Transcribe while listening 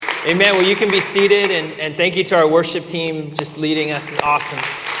Amen. Well, you can be seated, and thank you to our worship team just leading us. It's awesome.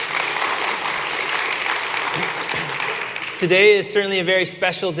 Today is certainly a very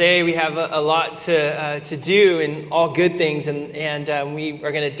special day. We have a lot to do and all good things, and we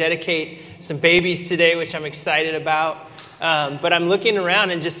are going to dedicate some babies today, which I'm excited about. But I'm looking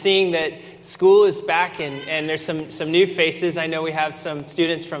around and just seeing that school is back, and there's some new faces. I know we have some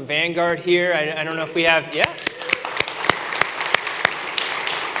students from Vanguard here. I don't know if we have, yeah.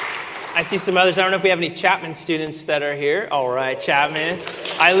 I see some others. I don't know if we have any Chapman students that are here. All right, Chapman.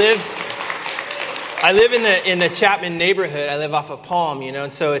 I live in the Chapman neighborhood. I live off of Palm,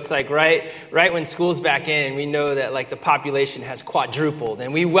 and so it's like right when school's back in, we know that like the population has quadrupled,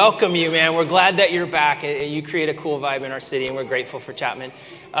 and we welcome you, man. We're glad that you're back. You create a cool vibe in our city, and we're grateful for Chapman.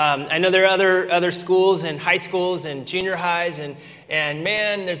 I know there are other schools and high schools and junior highs, and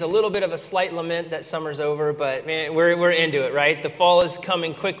man, there's a little bit of a slight lament that summer's over, but man, we're into it, right? The fall is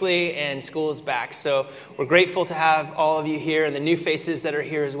coming quickly, and school is back. So we're grateful to have all of you here, and the new faces that are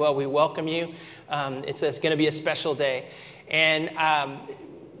here as well. We welcome you. It's going to be a special day. And I'm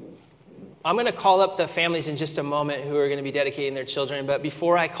going to call up the families in just a moment who are going to be dedicating their children. But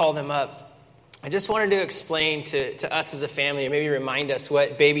before I call them up, I just wanted to explain to us as a family, and maybe remind us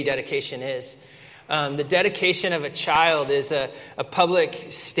what baby dedication is. The dedication of a child is a public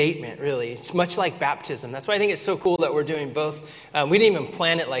statement, really. It's much like baptism. That's why I think it's so cool that we're doing both. We didn't even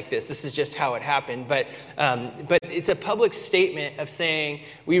plan it like this. This is just how it happened. But it's a public statement of saying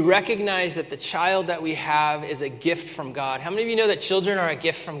we recognize that the child that we have is a gift from God. How many of you know that children are a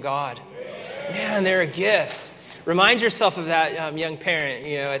gift from God? Man, they're a gift. Remind yourself of that, young parent,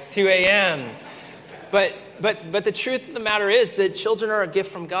 at 2 a.m. But the truth of the matter is that children are a gift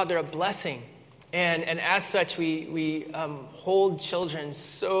from God. They're a blessing. And as such, we hold children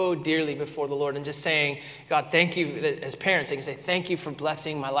so dearly before the Lord, and just saying, God, thank you. As parents, I can say, thank you for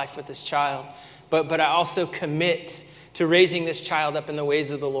blessing my life with this child. But I also commit to raising this child up in the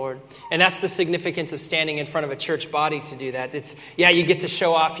ways of the Lord. And that's the significance of standing in front of a church body to do that. You get to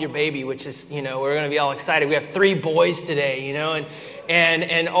show off your baby, which is, we're going to be all excited. We have 3 boys today,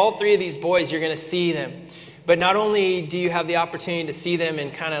 and all 3 of these boys, you're going to see them. But not only do you have the opportunity to see them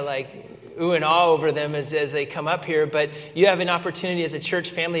and kind of like ooh and ah over them as they come up here, but you have an opportunity as a church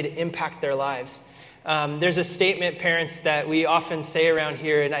family to impact their lives. There's a statement, parents, that we often say around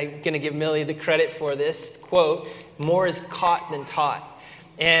here, and I'm going to give Millie the credit for this quote: more is caught than taught.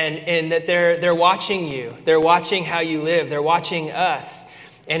 And that they're watching you. They're watching how you live. They're watching us.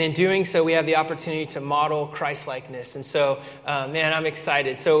 And in doing so, we have the opportunity to model Christ-likeness. And so, man, I'm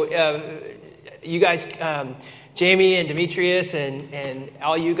excited. So you guys, Jamie and Demetrius and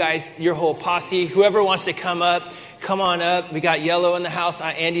all you guys, your whole posse, whoever wants to come up, come on up. We got Yellow in the house.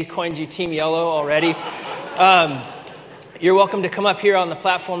 Andy's coined you Team Yellow already. You're welcome to come up here on the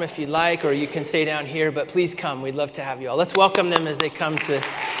platform if you'd like, or you can stay down here, but please come. We'd love to have you all. Let's welcome them as they come to...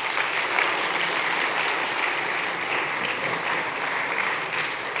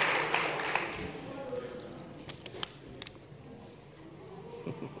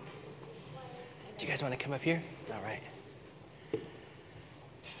 Do you guys want to come up here? All right.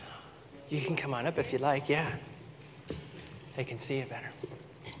 You can come on up if you'd like, yeah. They can see you better.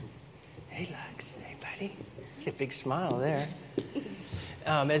 Hey, Lux. Hey, buddy. It's a big smile there.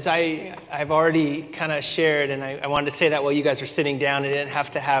 As I've already kind of shared, and I wanted to say that while you guys were sitting down, I didn't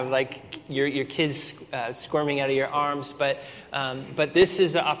have to have like your kids squirming out of your arms, but this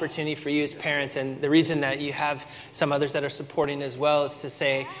is an opportunity for you as parents, and the reason that you have some others that are supporting as well is to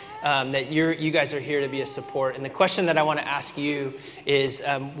say that you guys are here to be a support. And the question that I want to ask you is,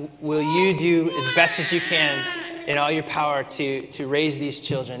 will you do as best as you can in all your power to raise these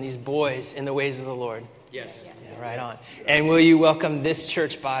children, these boys, in the ways of the Lord? Yes. Right on. And will you welcome this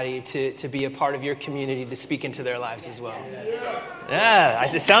church body to be a part of your community, to speak into their lives as well? Yeah,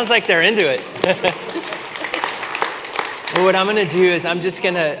 it sounds like they're into it. Well, what I'm going to do is I'm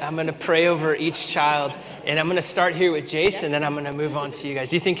going to pray over each child, and I'm going to start here with Jason, and then I'm going to move on to you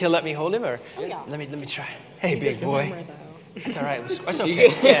guys. Do you think he'll let me hold him, or let me try? Hey, big boy. That's all right. That's okay.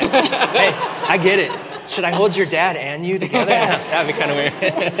 Yeah. Hey, I get it. Should I hold your dad and you together? That'd be kind of weird.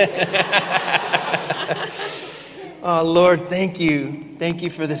 Oh, Lord, thank you. Thank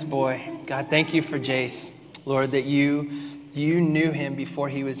you for this boy. God, thank you for Jace. Lord, that you knew him before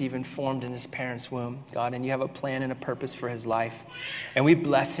he was even formed in his parents' womb, God, and you have a plan and a purpose for his life. And we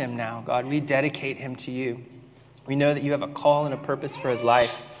bless him now, God. We dedicate him to you. We know that you have a call and a purpose for his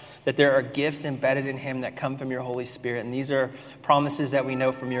life, that there are gifts embedded in him that come from your Holy Spirit. And these are promises that we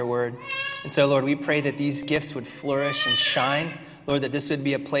know from your word. And so, Lord, we pray that these gifts would flourish and shine. Lord, that this would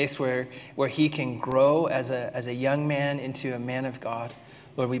be a place where he can grow as a young man into a man of God.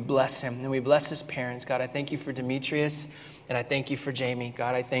 Lord, we bless him and we bless his parents. God, I thank you for Demetrius and I thank you for Jamie.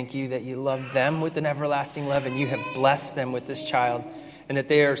 God, I thank you that you love them with an everlasting love and you have blessed them with this child and that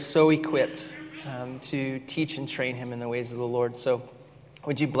they are so equipped to teach and train him in the ways of the Lord. So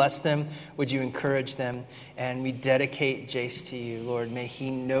would you bless them? Would you encourage them? And we dedicate Jace to you, Lord. May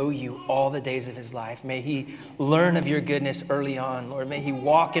he know you all the days of his life. May he learn of your goodness early on, Lord. May he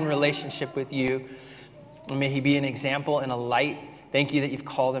walk in relationship with you. And may he be an example and a light. Thank you that you've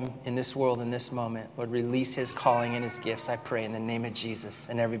called him in this world, in this moment. Lord, release his calling and his gifts, I pray, in the name of Jesus.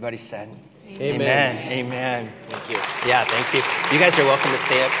 And everybody said, Amen. Amen. Thank you. Yeah, thank you. You guys are welcome to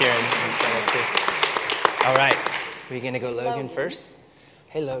stay up here and join us too. All right. We're going to go Logan first.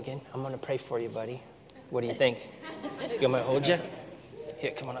 Hey, Logan, I'm going to pray for you, buddy. What do you think? You want me to hold you?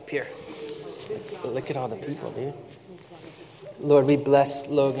 Here, come on up here. Look at all the people, dude. Lord, we bless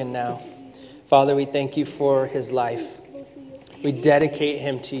Logan now. Father, we thank you for his life. We dedicate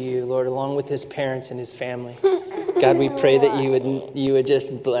him to you, Lord, along with his parents and his family. God, we pray that you would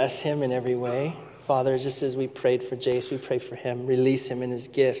just bless him in every way. Father, just as we prayed for Jace, we pray for him. Release him in his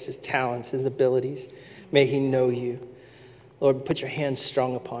gifts, his talents, his abilities. May he know you. Lord, put your hands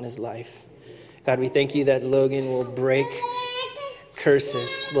strong upon his life. God, we thank you that Logan will break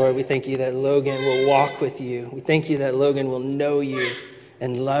curses. Lord, we thank you that Logan will walk with you. We thank you that Logan will know you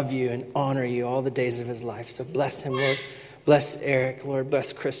and love you and honor you all the days of his life. So bless him, Lord. Bless Eric, Lord.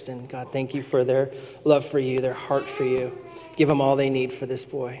 Bless Kristen. God, thank you for their love for you, their heart for you. Give them all they need for this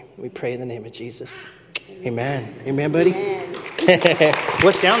boy. We pray in the name of Jesus. Amen. Amen, buddy? Amen.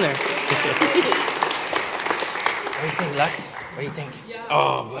 What's down there? What do you think, Lux? What do you think?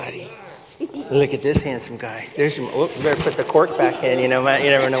 Oh, buddy. Look at this handsome guy. There's some. You better put the cork back in. You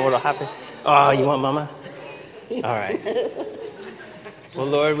never know what'll happen. Oh, you want mama? All right. Well,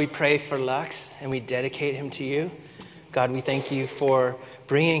 Lord, we pray for Lux and we dedicate him to you. God, we thank you for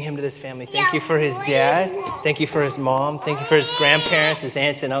bringing him to this family. Thank you for his dad. Thank you for his mom. Thank you for his grandparents, his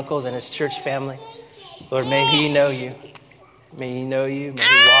aunts and uncles, and his church family. Lord, may he know you. May he know you. May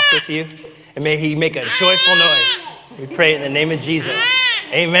he walk with you. And may he make a joyful noise. We pray in the name of Jesus.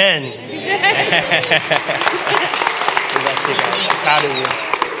 Amen. We bless you guys. I'm proud of you.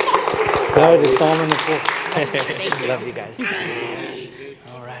 God is calm in the floor. Love you guys.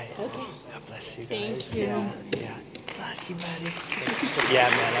 All right. God bless you guys. Thank you. Yeah. Bless you, buddy. Yeah,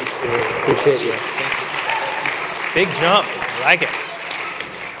 man. I'm cool. Good picture. Big jump. I like it.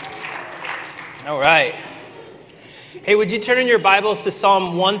 All right. Hey, would you turn in your Bibles to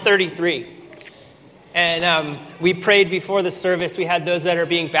Psalm 133? And we prayed before the service. We had those that are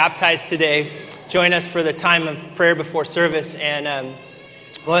being baptized today join us for the time of prayer before service. And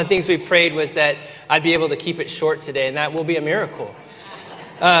one of the things we prayed was that I'd be able to keep it short today, and that will be a miracle.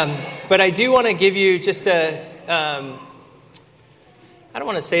 But I do want to give you just I don't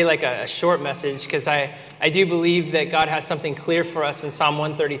want to say like a short message, because I do believe that God has something clear for us in Psalm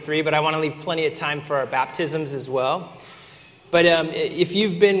 133, but I want to leave plenty of time for our baptisms as well. But if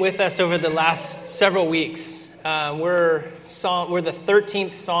you've been with us over the last several weeks, we're the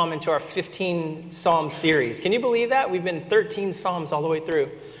 13th Psalm into our 15 Psalm series. Can you believe that? We've been 13 Psalms all the way through.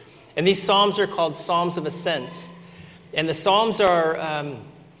 And these Psalms are called Psalms of Ascent. And the Psalms are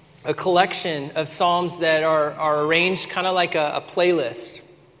a collection of Psalms that are arranged kind of like a playlist.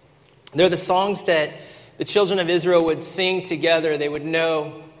 They're the songs that the children of Israel would sing together. They would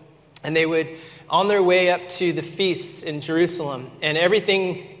know, and they would, on their way up to the feasts in Jerusalem. And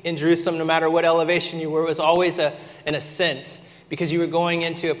everything in Jerusalem, no matter what elevation you were, was always an ascent, because you were going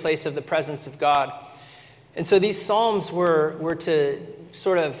into a place of the presence of God. And so these Psalms were to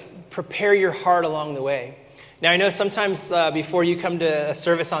sort of prepare your heart along the way. Now, I know sometimes before you come to a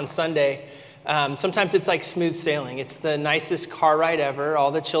service on Sunday, sometimes it's like smooth sailing. It's the nicest car ride ever. All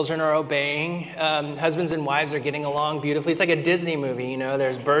the children are obeying. Husbands and wives are getting along beautifully. It's like a Disney movie,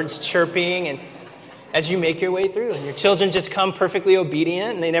 There's birds chirping, and as you make your way through, and your children just come perfectly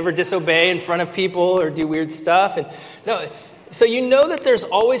obedient, and they never disobey in front of people or do weird stuff. So you know that there's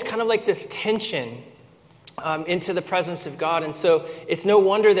always kind of like this tension into the presence of God. And so it's no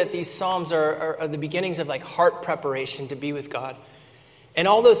wonder that these Psalms are the beginnings of like heart preparation to be with God. And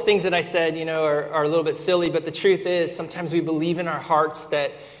all those things that I said, are a little bit silly, but the truth is sometimes we believe in our hearts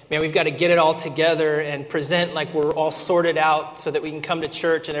that, man, we've got to get it all together and present like we're all sorted out so that we can come to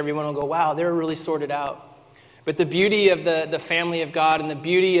church and everyone will go, wow, they're really sorted out. But the beauty of the family of God and the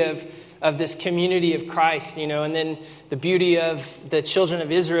beauty of this community of Christ, and then the beauty of the children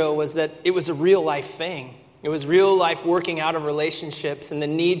of Israel was that it was a real life thing. It was real life working out of relationships and the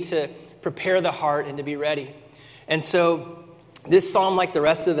need to prepare the heart and to be ready. And so this psalm, like the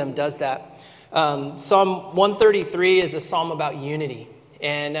rest of them, does that. Psalm 133 is a psalm about unity.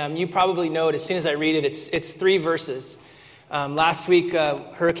 And you probably know it as soon as I read it. It's 3 verses. Last week,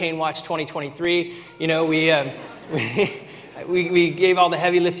 Hurricane Watch 2023, we gave all the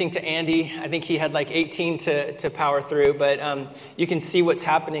heavy lifting to Andy. I think he had like 18 to power through, but you can see what's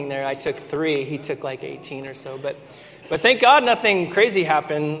happening there. I took 3. He took like 18 or so, but thank God nothing crazy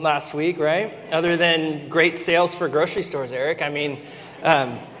happened last week, right? Other than great sales for grocery stores, Eric. I mean,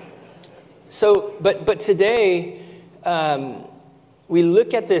 but today we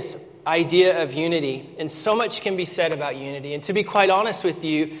look at this idea of unity, and so much can be said about unity. And to be quite honest with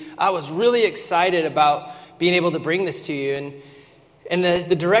you, I was really excited about being able to bring this to you. And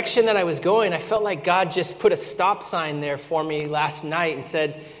the direction that I was going, I felt like God just put a stop sign there for me last night and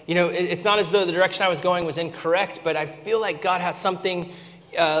said, it's not as though the direction I was going was incorrect, but I feel like God has something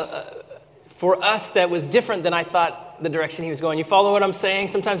for us that was different than I thought the direction he was going. You follow what I'm saying?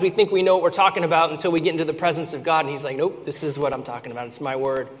 Sometimes we think we know what we're talking about until we get into the presence of God, and he's like, nope, this is what I'm talking about. It's my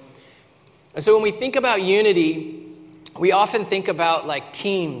word. And so when we think about unity, we often think about like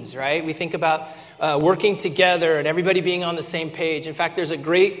teams, right? We think about working together and everybody being on the same page. In fact, there's a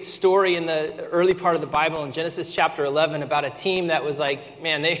great story in the early part of the Bible in Genesis chapter 11 about a team that was like,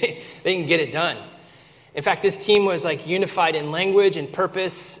 man, they can get it done. In fact, this team was like unified in language and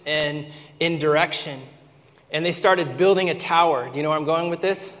purpose and in direction. And they started building a tower. Do you know where I'm going with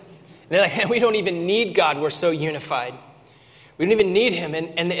this? And they're like, man, we don't even need God. We're so unified. We didn't even need him.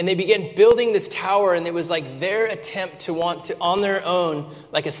 And they began building this tower, and it was like their attempt to want to, on their own,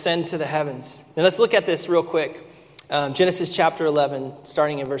 like ascend to the heavens. Now let's look at this real quick. Genesis chapter 11,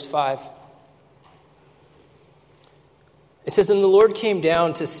 starting in verse 5. It says, and the Lord came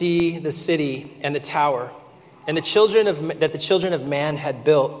down to see the city and the tower, and the children of man had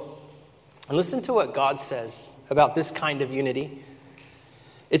built. And listen to what God says about this kind of unity.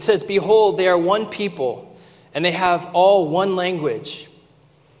 It says, behold, they are one people, and they have all one language.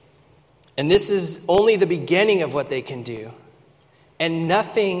 And this is only the beginning of what they can do. And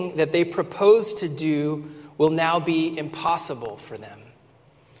nothing that they propose to do will now be impossible for them.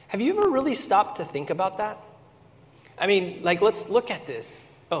 Have you ever really stopped to think about that? I mean, like, let's look at this.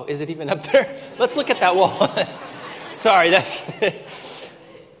 Oh, is it even up there? Let's look at that wall. Sorry, that's...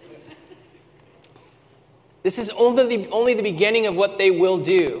 This is only the beginning of what they will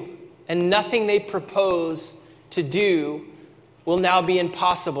do. And nothing they propose to do will now be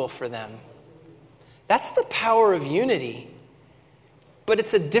impossible for them. That's the power of unity. But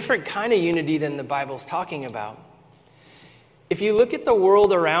it's a different kind of unity than the Bible's talking about. If you look at the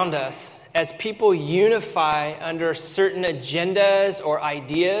world around us, as people unify under certain agendas or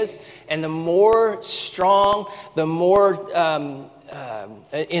ideas, and the more strong, the more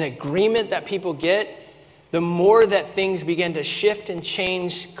in agreement that people get, the more that things begin to shift and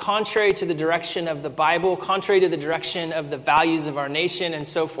change contrary to the direction of the Bible, contrary to the direction of the values of our nation and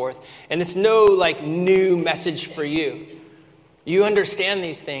so forth. And it's no like new message for you. You understand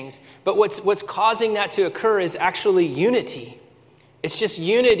these things. But what's causing that to occur is actually unity. It's just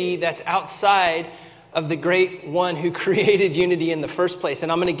unity that's outside of the great one who created unity in the first place.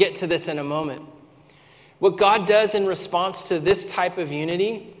 And I'm going to get to this in a moment. What God does in response to this type of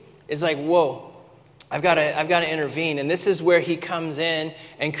unity is like, whoa, I've got to intervene. And this is where he comes in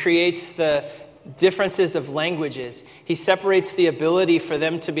and creates the differences of languages. He separates the ability for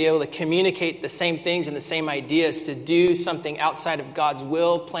them to be able to communicate the same things and the same ideas to do something outside of God's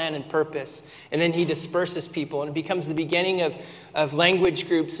will, plan, and purpose. And then he disperses people, and it becomes the beginning of language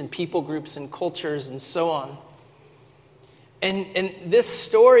groups and people groups and cultures and so on. And this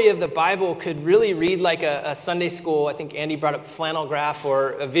story of the Bible could really read like a Sunday school. I think Andy brought up flannel graph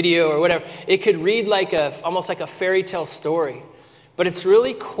or a video or whatever. It could read like almost like a fairy tale story. But it's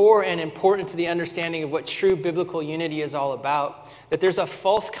really core and important to the understanding of what true biblical unity is all about. That there's a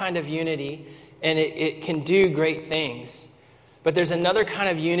false kind of unity, and it can do great things. But there's another kind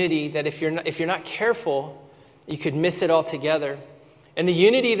of unity that if you're not careful, you could miss it altogether. And the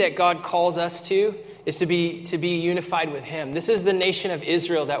unity that God calls us to is to be unified with him. This is the nation of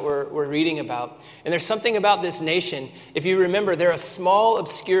Israel that we're reading about. And there's something about this nation. If you remember, they're a small,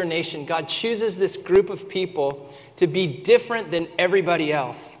 obscure nation. God chooses this group of people to be different than everybody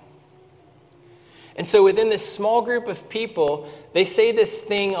else. And so within this small group of people, they say this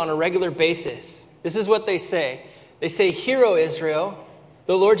thing on a regular basis. This is what they say. They say, "Hear, O Israel,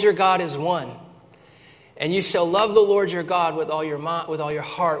 the Lord your God is one. And you shall love the Lord your God with all your mind, with all your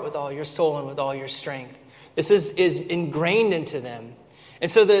heart, with all your soul, and with all your strength." This is ingrained into them. And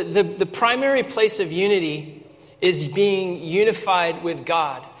so the primary place of unity is being unified with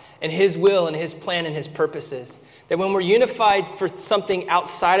God. and his will and his plan and his purposes. That when we're unified for something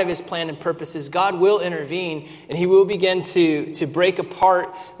outside of his plan and purposes, God will intervene and he will begin to break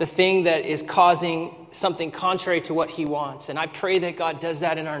apart the thing that is causing something contrary to what he wants. And I pray that God does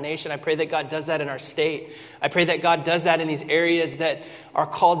that in our nation. I pray that God does that in our state. I pray that God does that in these areas that are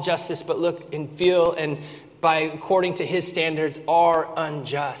called justice, but look and feel and by according to his standards are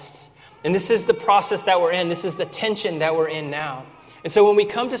unjust. And this is the process that we're in. This is the tension that we're in now. And so when we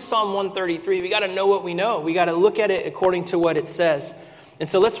come to Psalm 133, we got to know what we know. We got to look at it according to what it says. And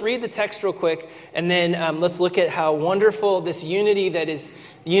so let's read the text real quick, and then let's look at how wonderful this unity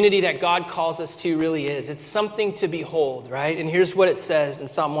that God calls us to really is. It's something to behold, right? And here's what it says in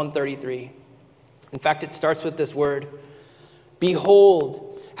Psalm 133. In fact, it starts with this word.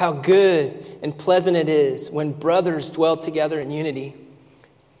 Behold, how good and pleasant it is when brothers dwell together in unity.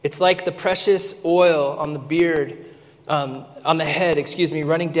 It's like the precious oil on the beard, on the head,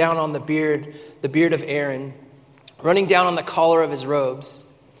 running down on the beard of Aaron, running down on the collar of his robes.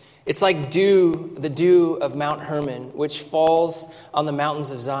 It's like the dew of Mount Hermon, which falls on the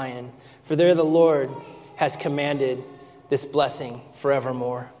mountains of Zion. For there the Lord has commanded this blessing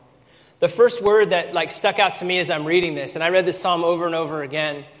forevermore. The first word that stuck out to me as I'm reading this, and I read this psalm over and over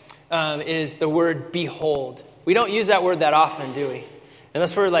again, is the word behold. We don't use that word that often, do we?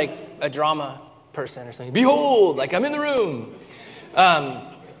 Unless we're like a drama person or something. Behold, like I'm in the room.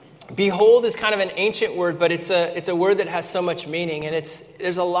 Behold is kind of an ancient word, but it's a word that has so much meaning, and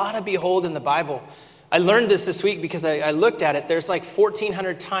there's a lot of behold in the Bible. I learned this week because I looked at it. There's like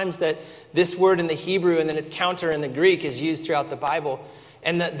 1,400 times that this word in the Hebrew and then its counter in the Greek is used throughout the Bible.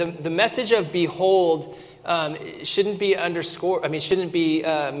 And the message of behold shouldn't be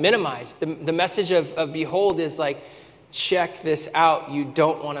minimized. The message of behold is like, check this out. You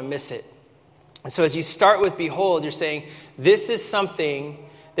don't want to miss it. And so as you start with behold, you're saying, this is something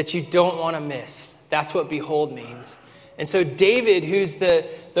that you don't want to miss. That's what behold means. And so David, who's the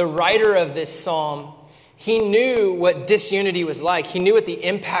writer of this psalm, he knew what disunity was like. He knew what the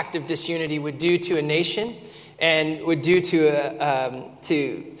impact of disunity would do to a nation and would do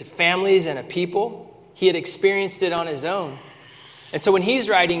to families and a people. He had experienced it on his own. And so when he's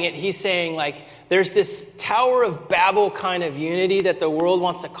writing it, he's saying like, there's this Tower of Babel kind of unity that the world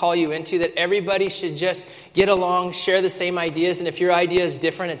wants to call you into, that everybody should just get along, share the same ideas. And if your idea is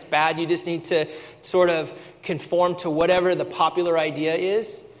different, it's bad. You just need to sort of conform to whatever the popular idea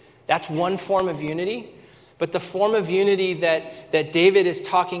is. That's one form of unity. But the form of unity that David is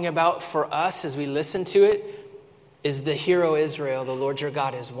talking about for us as we listen to it is the hero Israel, the Lord your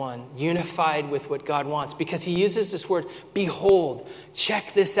God is one, unified with what God wants. Because he uses this word, behold,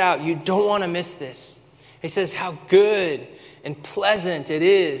 check this out. You don't want to miss this. He says how good and pleasant it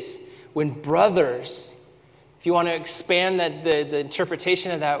is when brothers, if you want to expand the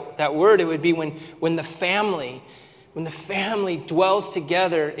interpretation of that word, it would be when the family dwells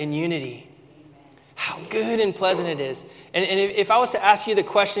together in unity. How good and pleasant it is. And if I was to ask you the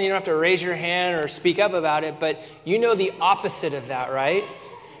question, you don't have to raise your hand or speak up about it, but you know the opposite of that, right?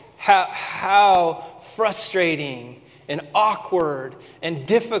 How frustrating and awkward and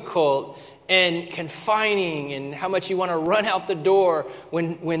difficult and confining and how much you want to run out the door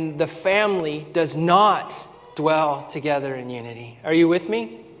when the family does not dwell together in unity. Are you with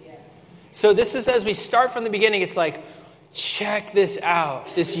me? Yes. So this is, as we start from the beginning, it's like, check this out.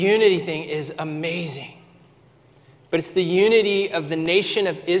 This unity thing is amazing. But it's the unity of the nation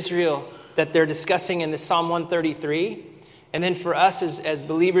of Israel that they're discussing in the Psalm 133. And then for us as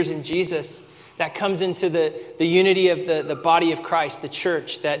believers in Jesus, that comes into the unity of the body of Christ, the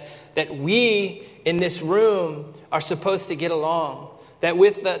church, that we in this room are supposed to get along. That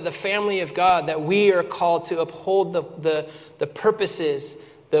with the family of God, that we are called to uphold the purposes,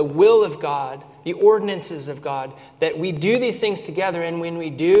 the will of God, the ordinances of God, that we do these things together, and when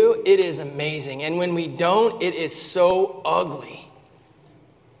we do, it is amazing. And when we don't, it is so ugly.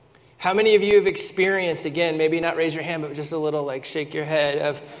 How many of you have experienced, again, maybe not raise your hand, but just a little like shake your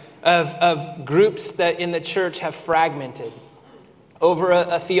head, of groups that in the church have fragmented over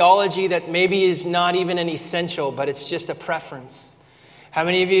a theology that maybe is not even an essential, but it's just a preference? How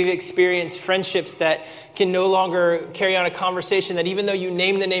many of you have experienced friendships that can no longer carry on a conversation, that even though you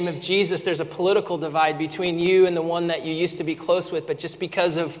name the name of Jesus, there's a political divide between you and the one that you used to be close with, but just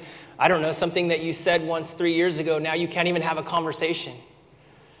because of, I don't know, something that you said once 3 years ago, now you can't even have a conversation?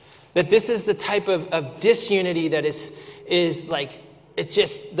 That this is the type of disunity that is like, it's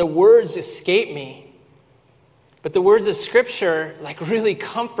just, the words escape me. But the words of Scripture like really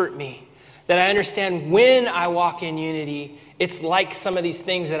comfort me. That I understand when I walk in unity, it's like some of these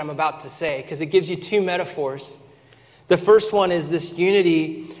things that I'm about to say, because it gives you two metaphors. The first one is this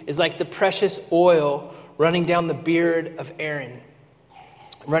unity is like the precious oil running down the beard of Aaron,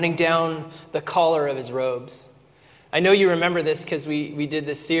 running down the collar of his robes. I know you remember this because we did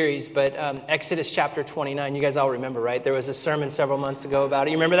this series, but Exodus chapter 29, you guys all remember, right? There was a sermon several months ago about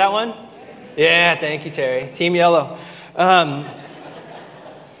it. You remember that one? Yeah, thank you, Terry. Team Yellow.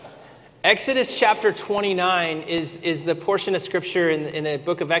 Exodus chapter 29 is the portion of scripture in the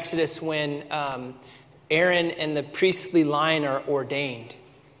book of Exodus when Aaron and the priestly line are ordained.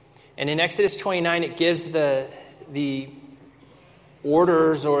 And in Exodus 29, it gives the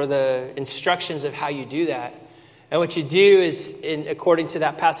orders or the instructions of how you do that. And what you do is, according to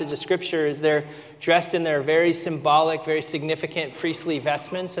that passage of scripture, is they're dressed in their very symbolic, very significant priestly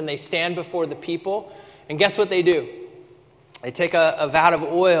vestments, and they stand before the people. And guess what they do? They take a vat of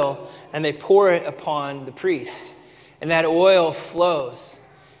oil and they pour it upon the priest. And that oil flows.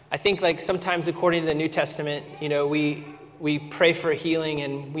 I think like sometimes according to the New Testament, we pray for healing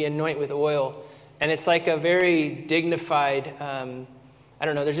and we anoint with oil. And it's like a very dignified,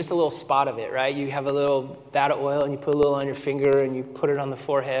 there's just a little spot of it, right? You have a little vat of oil and you put a little on your finger and you put it on the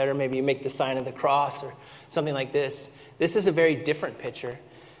forehead, or maybe you make the sign of the cross or something like this. This is a very different picture.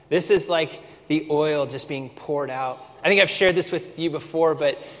 This is like the oil just being poured out. I think I've shared this with you before,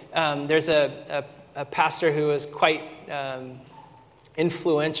 but there's a pastor who was quite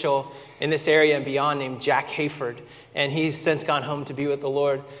influential in this area and beyond named Jack Hayford, and he's since gone home to be with the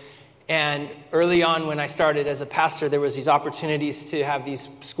Lord. And early on when I started as a pastor, there was these opportunities to have these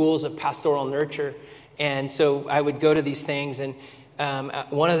schools of pastoral nurture. And so I would go to these things. And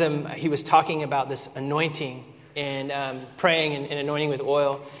one of them, he was talking about this anointing and praying and anointing with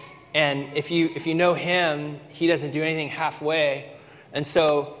oil. And if you know him, he doesn't do anything halfway. And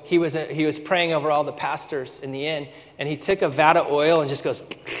so he was praying over all the pastors in the end. And he took a vat of oil and just goes,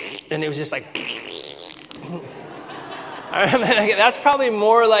 and it was just like... That's probably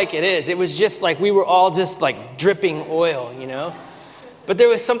more like it is. It was just like we were all just like dripping oil, But there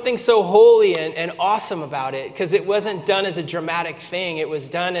was something so holy and awesome about it because it wasn't done as a dramatic thing. It was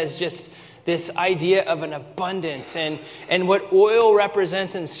done as just this idea of an abundance. And what oil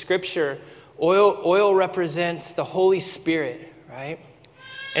represents in Scripture, oil represents the Holy Spirit, right?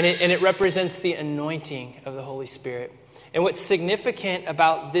 And it represents the anointing of the Holy Spirit. And what's significant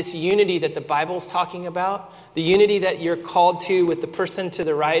about this unity that the Bible's talking about, the unity that you're called to with the person to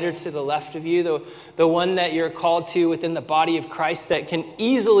the right or to the left of you, the one that you're called to within the body of Christ that can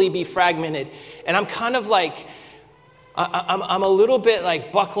easily be fragmented. And I'm kind of like, I'm a little bit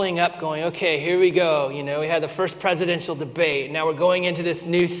like buckling up going, okay, here we go. We had the first presidential debate. Now we're going into this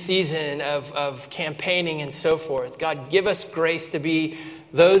new season of campaigning and so forth. God, give us grace to be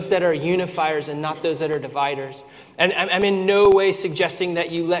those that are unifiers and not those that are dividers. And I'm in no way suggesting that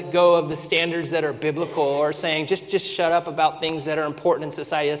you let go of the standards that are biblical or saying just shut up about things that are important in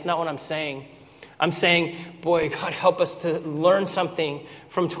society. That's not what I'm saying. I'm saying, boy, God, help us to learn something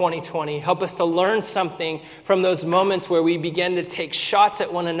from 2020. Help us to learn something from those moments where we began to take shots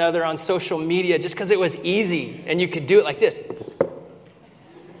at one another on social media just because it was easy and you could do it like this.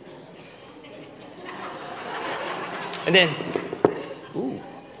 And then, ooh,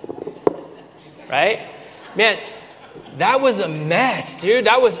 right? Man, that was a mess, dude.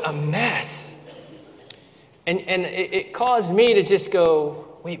 That was a mess. And it caused me to just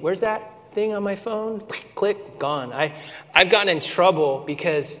go, wait, where's that thing on my phone? Click, gone. I've gotten in trouble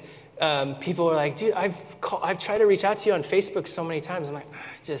because people are like, dude, I've tried to reach out to you on Facebook so many times. I'm like,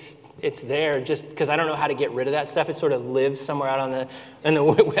 it's there just because I don't know how to get rid of that stuff. It sort of lives somewhere out in the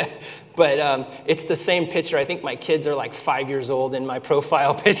web. But it's the same picture. I think my kids are like 5 years old in my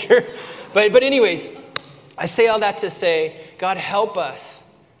profile picture. But anyways, I say all that to say, God, help us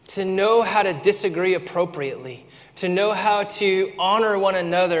to know how to disagree appropriately, to know how to honor one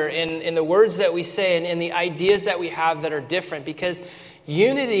another in the words that we say and in the ideas that we have that are different, because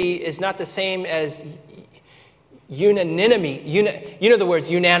unity is not the same as unanimity. You know the words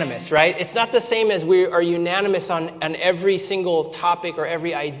unanimous, right? It's not the same as we are unanimous on every single topic or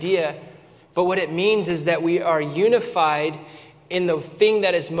every idea, but what it means is that we are unified in the thing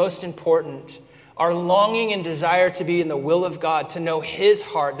that is most important, our longing and desire to be in the will of God, to know His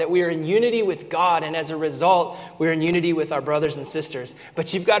heart, that we are in unity with God, and as a result, we're in unity with our brothers and sisters.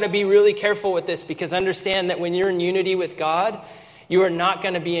 But you've got to be really careful with this, because understand that when you're in unity with God, you are not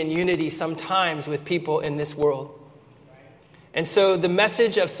going to be in unity sometimes with people in this world. And so the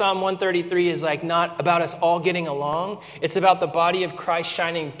message of Psalm 133 is like not about us all getting along. It's about the body of Christ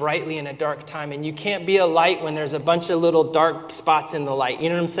shining brightly in a dark time. And you can't be a light when there's a bunch of little dark spots in the light. You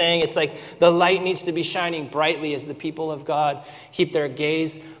know what I'm saying? It's like the light needs to be shining brightly as the people of God keep their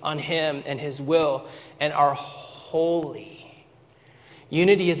gaze on Him and His will. And our holy.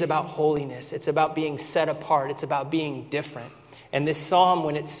 Unity is about holiness. It's about being set apart. It's about being different. And this psalm,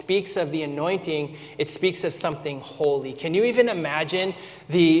 when it speaks of the anointing, it speaks of something holy. Can you even imagine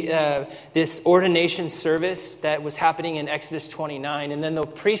this ordination service that was happening in Exodus 29? And then the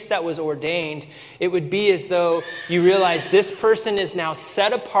priest that was ordained, it would be as though you realize this person is now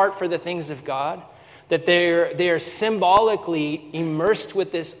set apart for the things of God, that they are symbolically immersed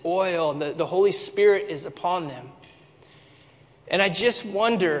with this oil, and the Holy Spirit is upon them. And I just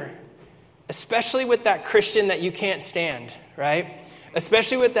wonder, especially with that Christian that you can't stand, right?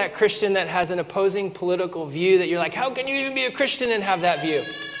 Especially with that Christian that has an opposing political view that you're like, how can you even be a Christian and have that view?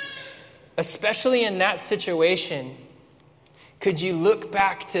 Especially in that situation, could you look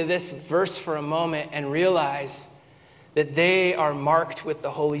back to this verse for a moment and realize that they are marked with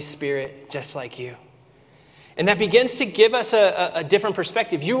the Holy Spirit just like you? And that begins to give us a different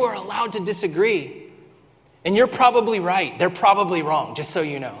perspective. You are allowed to disagree. And you're probably right. They're probably wrong, just so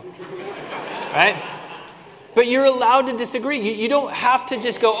you know. Right? But you're allowed to disagree. You don't have to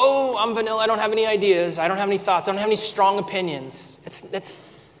just go, oh, I'm vanilla. I don't have any ideas. I don't have any thoughts. I don't have any strong opinions.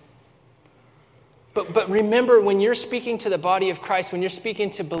 But remember, when you're speaking to the body of Christ, when you're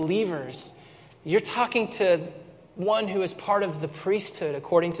speaking to believers, you're talking to one who is part of the priesthood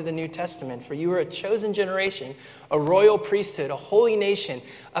according to the New Testament. For you are a chosen generation, a royal priesthood, a holy nation,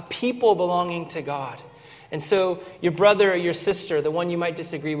 a people belonging to God. And so your brother or your sister, the one you might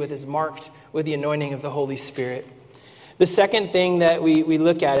disagree with, is marked with the anointing of the Holy Spirit. The second thing that we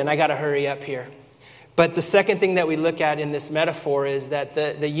look at, and I got to hurry up here, but the second thing that we look at in this metaphor is that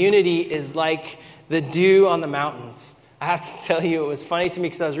the unity is like the dew on the mountains. I have to tell you, it was funny to me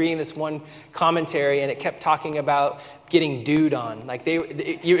because I was reading this one commentary and it kept talking about getting dewed on. Like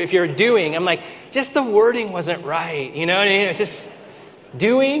if you're dewing, I'm like, just the wording wasn't right. You know what I mean? It's just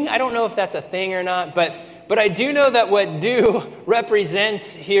dewing. I don't know if that's a thing or not, but I do know that what dew represents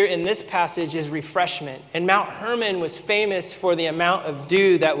here in this passage is refreshment. And Mount Hermon was famous for the amount of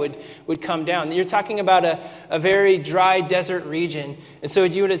dew that would come down. You're talking about a very dry desert region. And so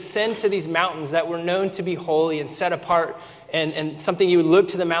you would ascend to these mountains that were known to be holy and set apart, and something you would look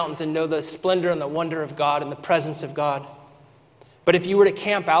to the mountains and know the splendor and the wonder of God and the presence of God. But if you were to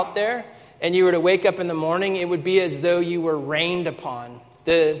camp out there and you were to wake up in the morning, it would be as though you were rained upon.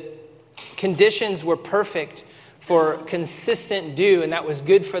 The conditions were perfect for consistent dew, and that was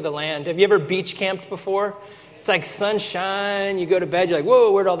good for the land. Have you ever beach camped before? It's like sunshine. You go to bed, you're like,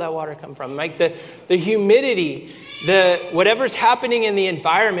 whoa, where'd all that water come from? Like the humidity, whatever's happening in the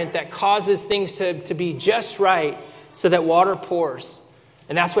environment that causes things to be just right so that water pours.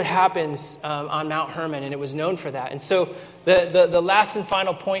 And that's what happens on Mount Hermon, and it was known for that. And so the last and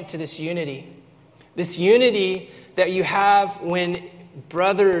final point to this unity that you have when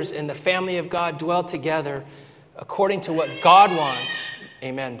brothers in the family of God dwell together according to what God wants.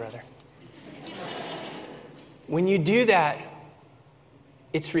 Amen, brother. When you do that,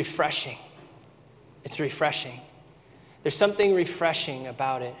 it's refreshing. It's refreshing. There's something refreshing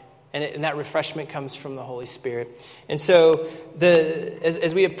about it. And that refreshment comes from the Holy Spirit. And so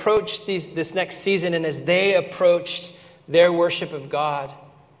as we approach this next season, and as they approached their worship of God,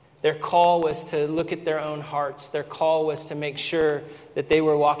 their call was to look at their own hearts. Their call was to make sure that they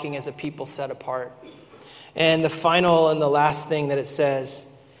were walking as a people set apart. And the final and the last thing that it says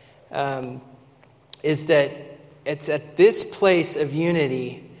is that it's at this place of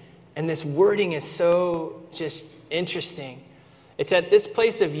unity, and this wording is so just interesting. It's at this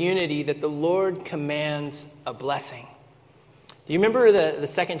place of unity that the Lord commands a blessing. Do you remember the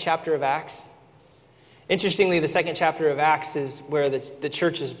second chapter of Acts? Interestingly, the second chapter of Acts is where the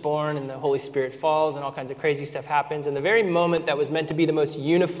church is born and the Holy Spirit falls and all kinds of crazy stuff happens. And the very moment that was meant to be the most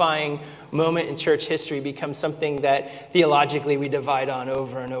unifying moment in church history becomes something that theologically we divide on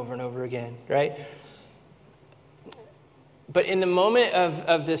over and over and over again, right? But in the moment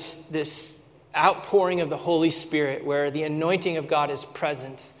of this outpouring of the Holy Spirit, where the anointing of God is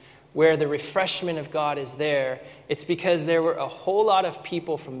present, where the refreshment of God is there, it's because there were a whole lot of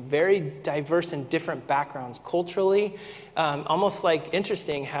people from very diverse and different backgrounds culturally. Almost like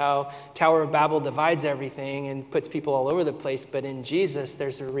interesting how Tower of Babel divides everything and puts people all over the place. But in Jesus,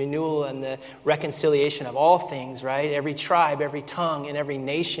 there's a renewal and the reconciliation of all things, right? Every tribe, every tongue, and every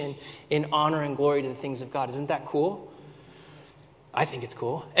nation in honor and glory to the things of God. Isn't that cool? I think it's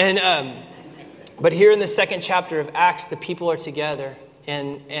cool. And but here in the second chapter of Acts, the people are together.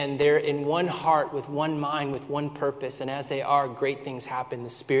 And they're in one heart, with one mind, with one purpose. And as they are, great things happen. The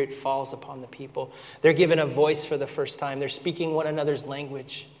Spirit falls upon the people. They're given a voice for the first time. They're speaking one another's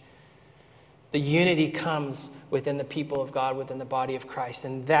language. The unity comes within the people of God, within the body of Christ.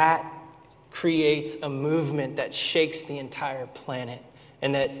 And that creates a movement that shakes the entire planet.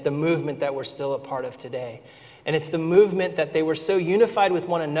 And that's the movement that we're still a part of today. And it's the movement that they were so unified with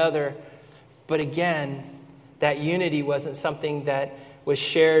one another, but again, that unity wasn't something that was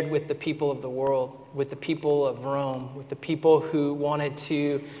shared with the people of the world, with the people of Rome, with the people who wanted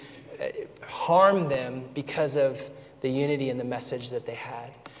to harm them because of the unity and the message that they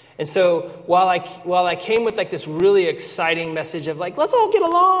had. And so while I came with like this really exciting message of like, let's all get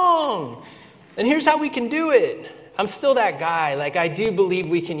along, and here's how we can do it, I'm still that guy. Like, I do believe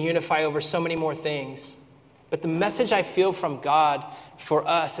we can unify over so many more things. But the message I feel from God for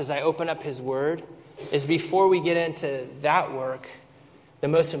us as I open up his word is, before we get into that work, the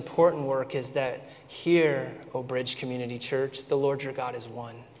most important work is that here, O Bridge Community Church, the Lord your God is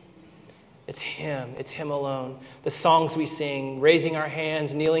one. It's him alone. The songs we sing, raising our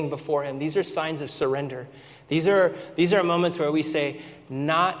hands, kneeling before him, these are signs of surrender. These are moments where we say,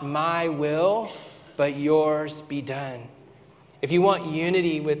 not my will, but yours be done. If you want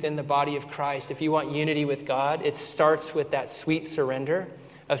unity within the body of Christ, if you want unity with God, it starts with that sweet surrender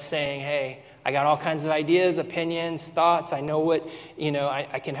of saying, hey, I got all kinds of ideas, opinions, thoughts. I know what,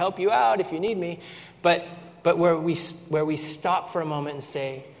 I can help you out if you need me. But where we stop for a moment and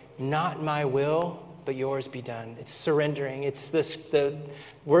say, not my will, but yours be done. It's surrendering. It's the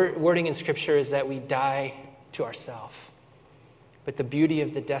wording in Scripture is that we die to ourselves. But the beauty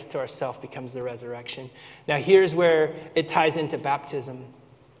of the death to ourself becomes the resurrection. Now, here's where it ties into baptism.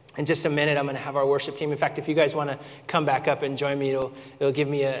 In just a minute, I'm going to have our worship team. In fact, if you guys want to come back up and join me, it'll give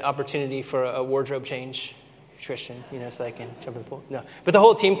me an opportunity for a wardrobe change, Tristan, so I can jump in the pool. No, but the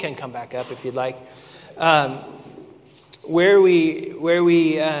whole team can come back up if you'd like. Where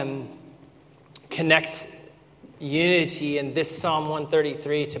we connect unity in this Psalm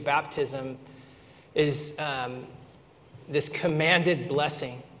 133 to baptism is this commanded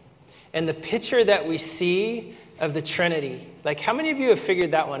blessing. And the picture that we see of the Trinity, like, how many of you have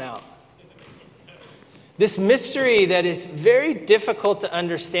figured that one out? This mystery that is very difficult to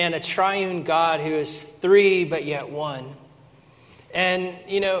understand, a triune God who is three but yet one. And,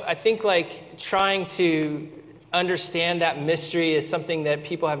 I think like trying to understand that mystery is something that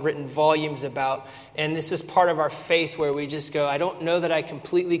people have written volumes about. And this is part of our faith where we just go, I don't know that I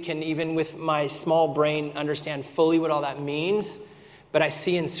completely can, even with my small brain, understand fully what all that means. But I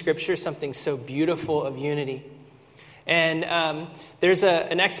see in Scripture something so beautiful of unity. And there's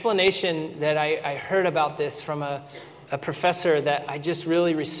an explanation that I heard about this from a professor that I just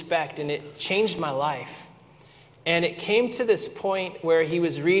really respect, and it changed my life. And it came to this point where he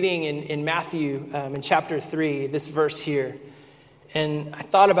was reading in Matthew in chapter 3, this verse here. And I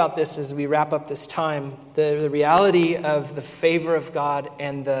thought about this as we wrap up this time, the reality of the favor of God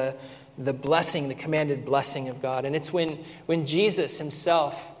and the blessing, the commanded blessing of God. And it's when Jesus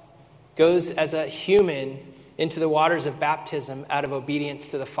himself goes as a human into the waters of baptism out of obedience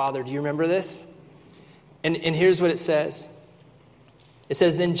to the Father. Do you remember this? And here's what it says. It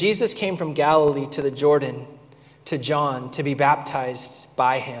says, then Jesus came from Galilee to the Jordan to John to be baptized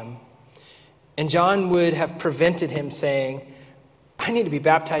by him. And John would have prevented him, saying, I need to be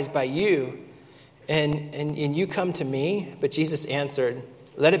baptized by you, and you come to me? But Jesus answered,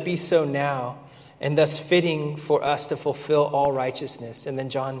 let it be so now, and thus fitting for us to fulfill all righteousness. And then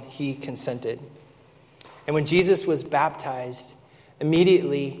John, he consented. And when Jesus was baptized,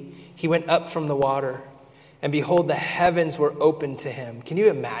 immediately he went up from the water, and behold, the heavens were opened to him. Can you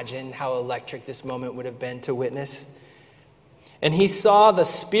imagine how electric this moment would have been to witness? And he saw the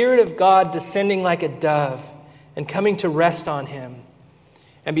Spirit of God descending like a dove and coming to rest on him.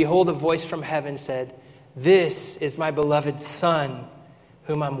 And behold, a voice from heaven said, this is my beloved Son,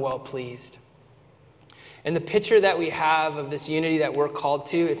 whom I'm well pleased. And the picture that we have of this unity that we're called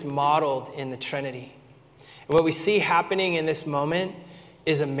to, it's modeled in the Trinity. And what we see happening in this moment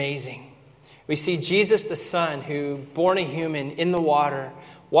is amazing. We see Jesus the Son, who born a human in the water,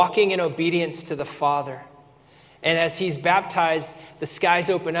 walking in obedience to the Father. And as he's baptized, the skies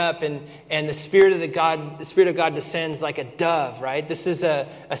open up and the Spirit of God descends like a dove, right? This is a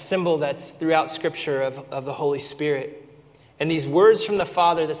symbol that's throughout Scripture of the Holy Spirit. And these words from the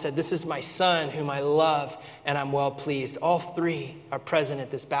Father that said, this is my Son whom I love and I'm well pleased. All three are present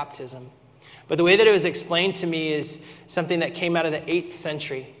at this baptism. But the way that it was explained to me is something that came out of the 8th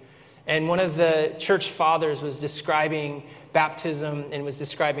century. And one of the church fathers was describing baptism and was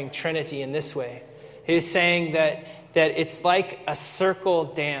describing Trinity in this way. He was saying that it's like a circle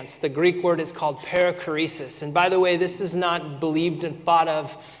dance. The Greek word is called perichoresis. And by the way, this is not believed and thought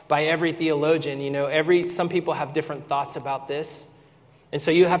of by every theologian. Some people have different thoughts about this. And so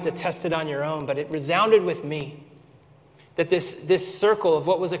you have to test it on your own. But it resounded with me That this circle of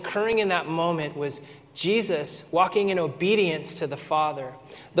what was occurring in that moment was Jesus walking in obedience to the Father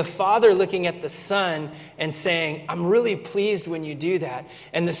looking at the Son and saying, I'm really pleased when you do that,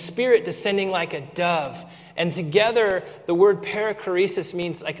 and the Spirit descending like a dove. And together, the word perichoresis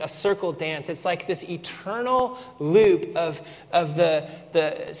means like a circle dance. It's like this eternal loop of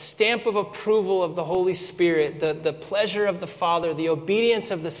the stamp of approval of the Holy Spirit, the pleasure of the Father, the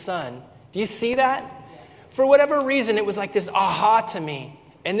obedience of the Son. Do you see that? For whatever reason, it was like this aha to me.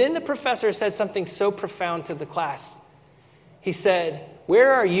 And then the professor said something so profound to the class. He said,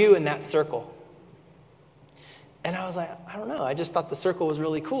 where are you in that circle? And I was like, I don't know. I just thought the circle was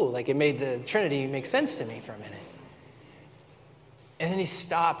really cool. Like it made the Trinity make sense to me for a minute. And then he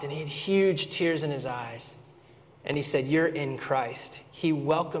stopped and he had huge tears in his eyes. And he said, you're in Christ. He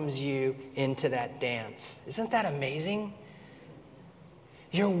welcomes you into that dance. Isn't that amazing?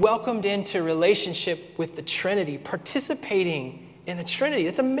 You're welcomed into relationship with the Trinity, participating in the Trinity.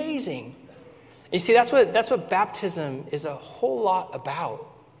 It's amazing. You see, that's what baptism is a whole lot about.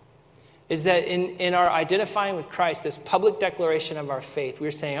 Is that in our identifying with Christ, this public declaration of our faith,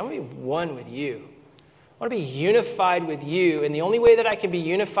 we're saying, I want to be one with you. I want to be unified with you. And the only way that I can be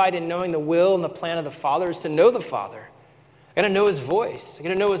unified in knowing the will and the plan of the Father is to know the Father. I got to know his voice. I got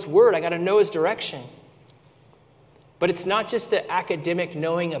to know his word. I got to know his direction. But it's not just an academic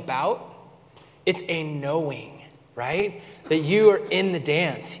knowing about, it's a knowing, right? That you are in the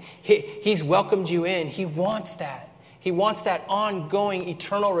dance. He's welcomed you in. He wants that. He wants that ongoing,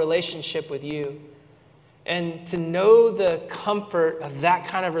 eternal relationship with you. And to know the comfort of that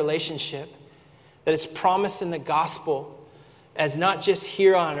kind of relationship that is promised in the gospel as not just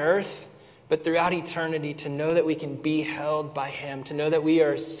here on earth, but throughout eternity, to know that we can be held by him, to know that we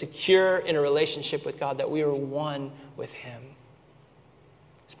are secure in a relationship with God, that we are one with him.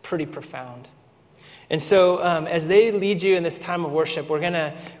 It's pretty profound. And so as they lead you in this time of worship, we're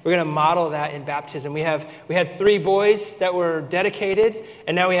gonna model that in baptism. We had 3 boys that were dedicated,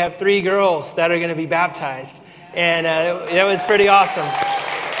 and now we have 3 girls that are going to be baptized. And that was pretty awesome.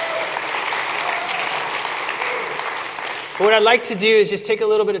 What I'd like to do is just take a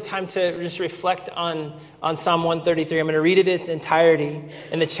little bit of time to just reflect on Psalm 133. I'm going to read it in its entirety.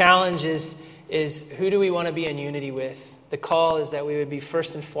 And the challenge is who do we want to be in unity with? The call is that we would be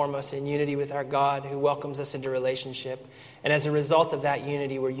first and foremost in unity with our God who welcomes us into relationship. And as a result of that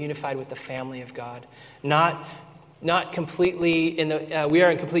unity, we're unified with the family of God. Not completely, we are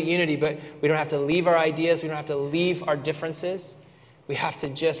in complete unity, but we don't have to leave our ideas. We don't have to leave our differences. We have to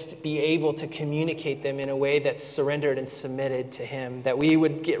just be able to communicate them in a way that's surrendered and submitted to him. That we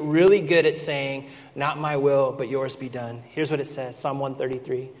would get really good at saying, not my will, but yours be done. Here's what it says, Psalm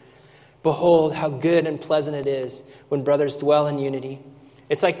 133. Behold, how good and pleasant it is when brothers dwell in unity.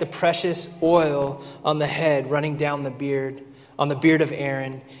 It's like the precious oil on the head running down the beard, on the beard of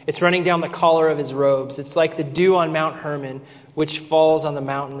Aaron. It's running down the collar of his robes. It's like the dew on Mount Hermon, which falls on the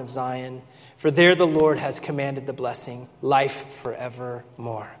mountain of Zion. For there the Lord has commanded the blessing, life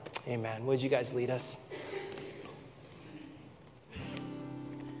forevermore. Amen. Would you guys lead us?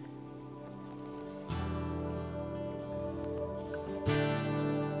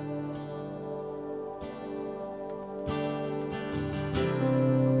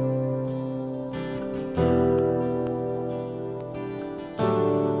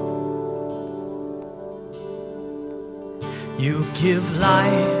 You give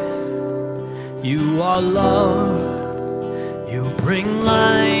life. You are love, you bring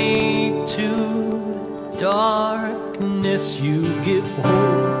light to darkness, you give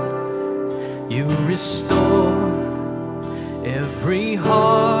hope, you restore every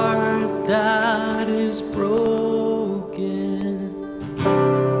heart that is broken.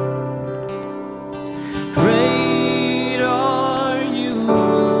 Great are you,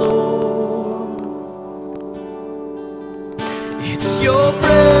 Lord. It's your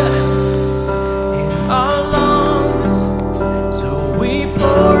breath our lungs, so we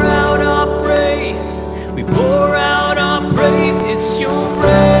pour out our praise, we pour out our praise. It's your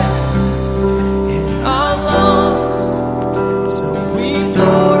breath in our lungs, so we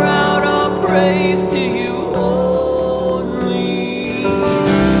pour out our praise to you only.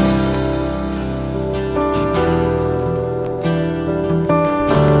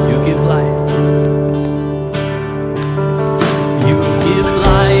 You give life, you give life.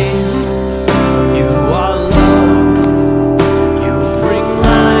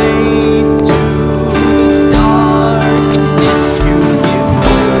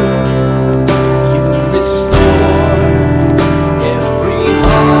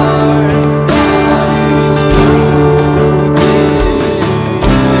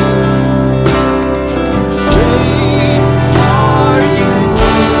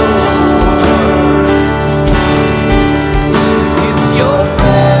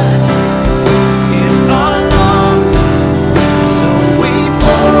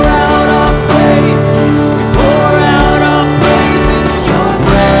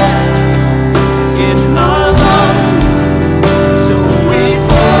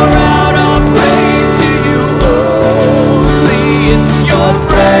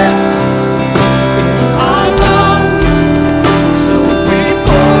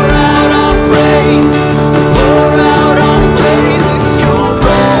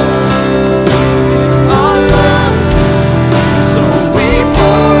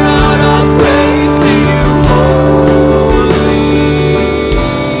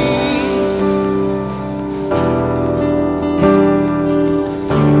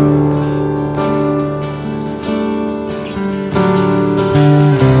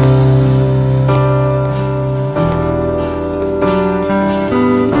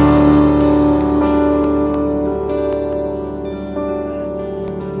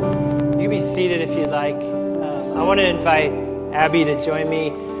 invite Abby to join me.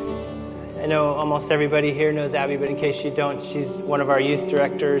 I know almost everybody here knows Abby, but in case you don't, she's one of our youth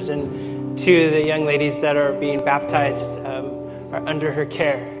directors, and two of the young ladies that are being baptized are under her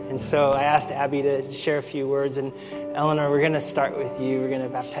care. And so I asked Abby to share a few words. And Eleanor, we're going to start with you. We're going to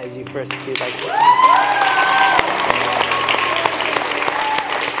baptize you first if you'd like to.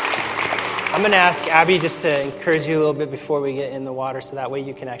 I'm going to ask Abby just to encourage you a little bit before we get in the water, so that way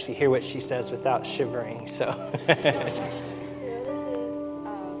you can actually hear what she says without shivering. So.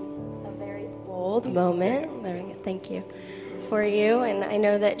 Moment. Thank you for you. And I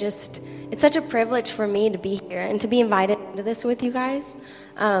know that it's such a privilege for me to be here and to be invited into this with you guys.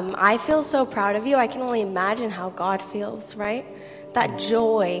 I feel so proud of you. I can only imagine how God feels, right? That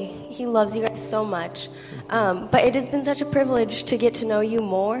joy. He loves you guys so much. But it has been such a privilege to get to know you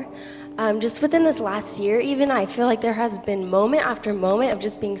more. Just within this last year, even, I feel like there has been moment after moment of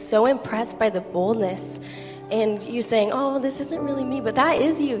just being so impressed by the boldness. And you saying, oh, this isn't really me, but that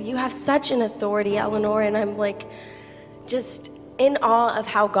is you. You have such an authority, Eleanor, and I'm like just in awe of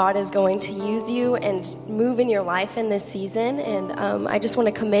how God is going to use you and move in your life in this season. And I just want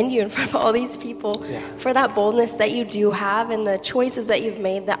to commend you in front of all these people for that boldness that you do have and the choices that you've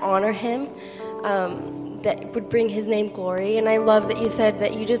made that honor him, that would bring his name glory. And I love that you said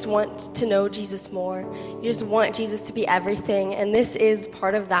that you just want to know Jesus more. You just want Jesus to be everything, and this is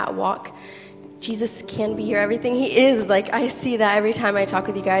part of that walk. Jesus can be your everything. He is. Like, I see that every time I talk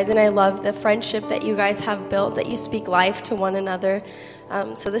with you guys, and I love the friendship that you guys have built, that you speak life to one another.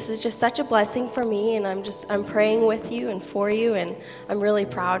 So this is just such a blessing for me, and I'm praying with you and for you, and I'm really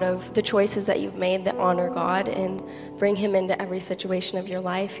proud of the choices that you've made that honor God and bring him into every situation of your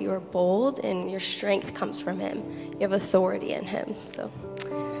life. You are bold, and your strength comes from him. You have authority in him. So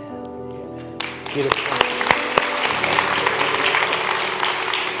beautiful.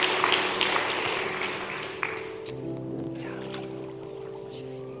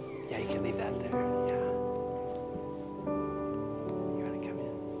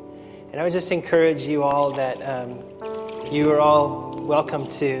 And I would just encourage you all that you are all welcome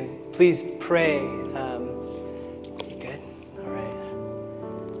to please pray. You good? All right.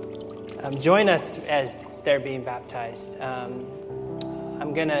 Join us as they're being baptized.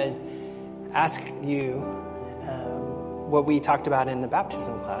 I'm going to ask you what we talked about in the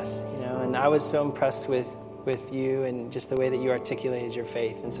baptism class, and I was so impressed with you and just the way that you articulated your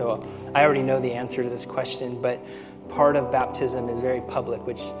faith. And so I already know the answer to this question, but part of baptism is very public,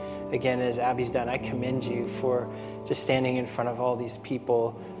 which, again, as Abby's done, I commend you for just standing in front of all these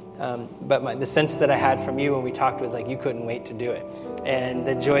people. But the sense that I had from you when we talked was like you couldn't wait to do it. And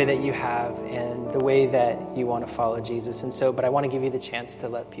the joy that you have and the way that you want to follow Jesus. And so, but I want to give you the chance to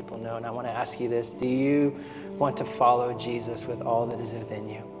let people know. And I want to ask you this. Do you want to follow Jesus with all that is within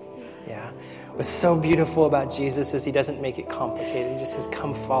you? Yeah. What's so beautiful about Jesus is he doesn't make it complicated. He just says,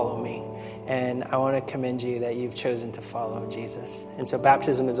 come follow me. And I want to commend you that you've chosen to follow Jesus. And so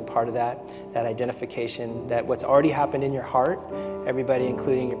baptism is a part of that identification, that what's already happened in your heart, everybody,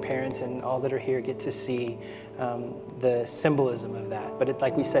 including your parents and all that are here, get to see the symbolism of that. But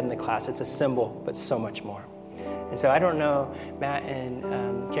like we said in the class, it's a symbol, but so much more. And so I don't know, Matt and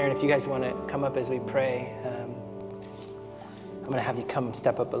Karen, if you guys want to come up as we pray. I'm going to have you come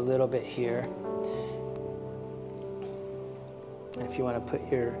step up a little bit here. And if you want to put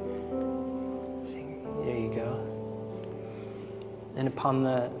your finger, there you go. And upon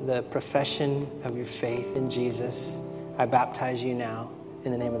the profession of your faith in Jesus, I baptize you now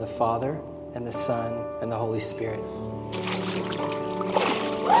in the name of the Father and the Son and the Holy Spirit.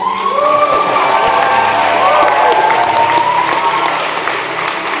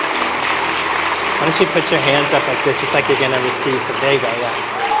 Why don't you put your hands up like this, just like you're going to receive some. There you go, yeah.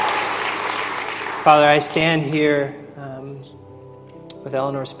 Father, I stand here with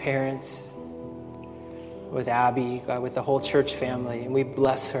Eleanor's parents, with Abby, God, with the whole church family, and we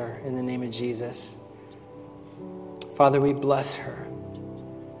bless her in the name of Jesus. Father, we bless her.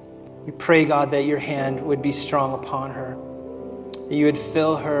 We pray, God, that your hand would be strong upon her, that you would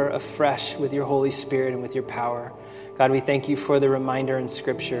fill her afresh with your Holy Spirit and with your power. God, we thank you for the reminder in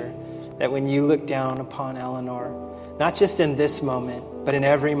Scripture that when you look down upon Eleanor, not just in this moment, but in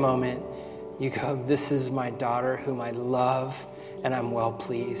every moment, you go, this is my daughter whom I love and I'm well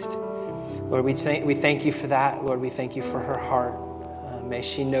pleased. Lord, we thank you for that. Lord, we thank you for her heart. May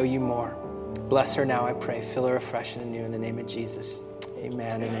she know you more. Bless her now, I pray. Fill her afresh and anew in the name of Jesus.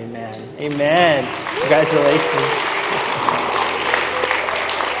 Amen and amen. Amen. Congratulations.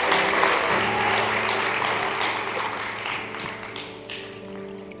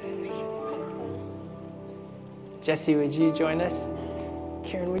 Jesse, would you join us?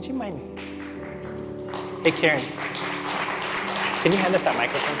 Karen, would you mind? Hey, Karen. Can you hand us that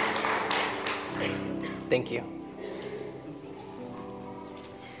microphone? Thank you.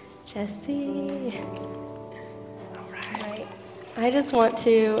 Jesse. All right. I just want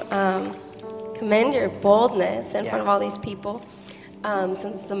to commend your boldness in front of all these people.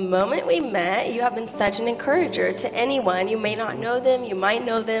 Since the moment we met, you have been such an encourager to anyone. You may not know them, you might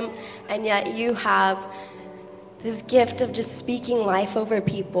know them, and yet you have this gift of just speaking life over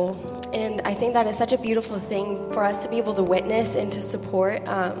people. And I think that is such a beautiful thing for us to be able to witness and to support.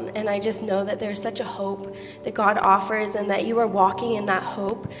 And I just know that there's such a hope that God offers, and that you are walking in that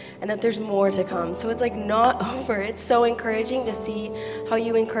hope, and that there's more to come. So it's like not over. It's so encouraging to see how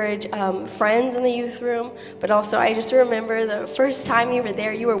you encourage friends in the youth room. But also, I just remember the first time you were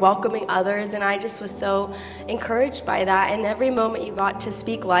there, you were welcoming others, and I just was so encouraged by that. And every moment you got to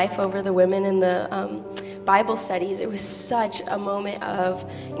speak life over the women in the Bible studies, it was such a moment of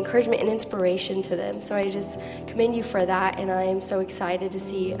encouragement and inspiration to them. So I just commend you for that, and I am so excited to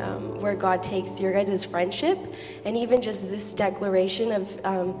see where God takes your guys' friendship, and even just this declaration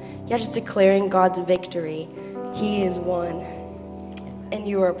of just declaring God's victory. He is one, and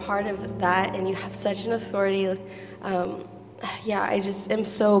you are a part of that, and you have such an authority. I just am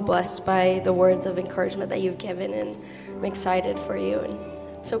so blessed by the words of encouragement that you've given, and I'm excited for you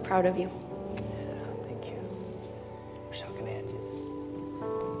and so proud of you.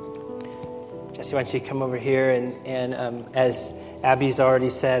 Jesse, why don't you come over here? And as Abby's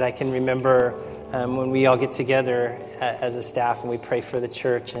already said, I can remember when we all get together as a staff and we pray for the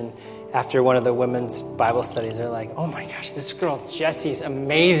church. And after one of the women's Bible studies, they're like, "Oh my gosh, this girl Jesse's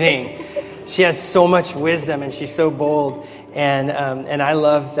amazing. She has so much wisdom and she's so bold." And I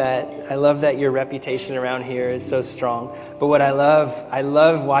love that. I love that your reputation around here is so strong. But what I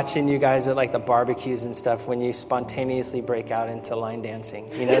love watching you guys at like the barbecues and stuff when you spontaneously break out into line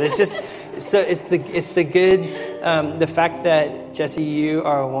dancing. You know, it's just so it's the good the fact that Jesse, you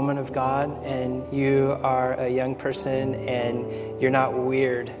are a woman of God and you are a young person and you're not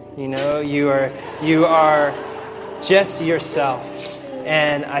weird. You know, you are just yourself.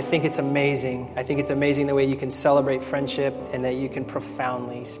 And I think it's amazing. I think it's amazing the way you can celebrate friendship and that you can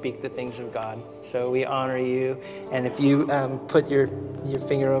profoundly speak the things of God. So we honor you. And if you put your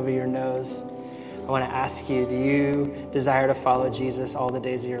finger over your nose, I want to ask you, do you desire to follow Jesus all the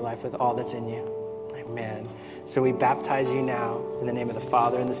days of your life with all that's in you? Amen. So we baptize you now in the name of the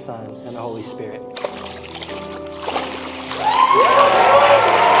Father and the Son and the Holy Spirit.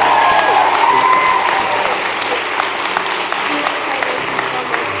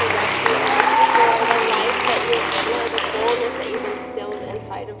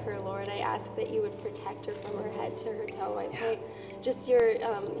 Just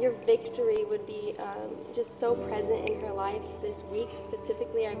your victory would be just so present in her life this week.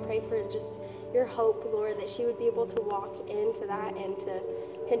 Specifically, I pray for just your hope, Lord, that she would be able to walk into that and to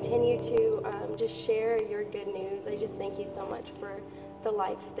continue to just share your good news. I just thank you so much for the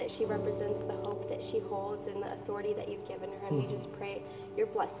life that she represents, the hope that she holds, and the authority that you've given her. And we just pray your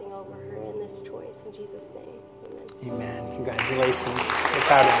blessing over her in this choice. In Jesus' name, amen. Amen. Congratulations. We're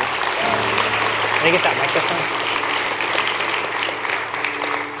proud of you. Can I get that microphone?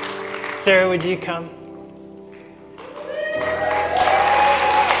 Sarah, would you come?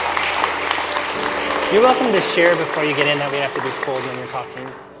 You're welcome to share before you get in. That we have to be pulled when you're talking.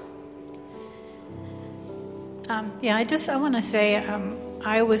 I want to say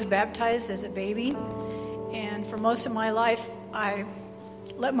I was baptized as a baby, and for most of my life, I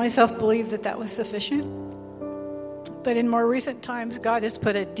let myself believe that was sufficient. But in more recent times, God has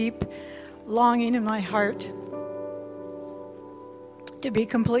put a deep longing in my heart to be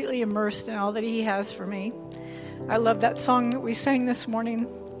completely immersed in all that He has for me. I love that song that we sang this morning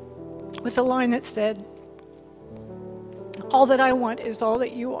with a line that said, "All that I want is all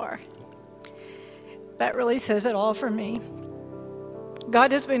that you are." That really says it all for me.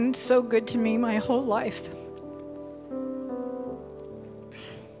 God has been so good to me my whole life.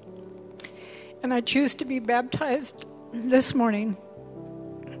 And I choose to be baptized this morning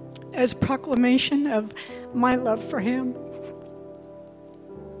as proclamation of my love for Him.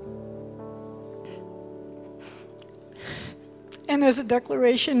 And as a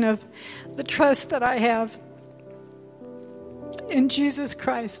declaration of the trust that I have in Jesus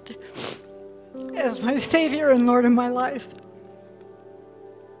Christ as my Savior and Lord of my life.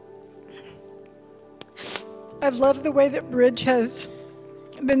 I've loved the way that Bridge has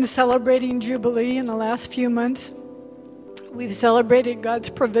been celebrating Jubilee in the last few months. We've celebrated God's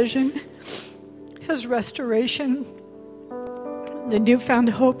provision, His restoration, the newfound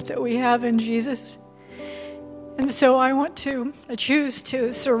hope that we have in Jesus. And so I choose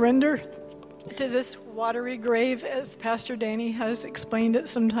to surrender to this watery grave, as Pastor Danny has explained it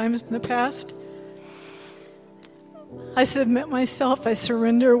sometimes in the past. I submit myself, I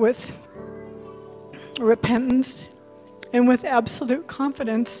surrender with repentance and with absolute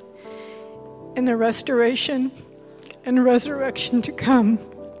confidence in the restoration and resurrection to come.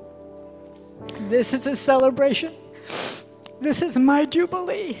 This is a celebration. This is my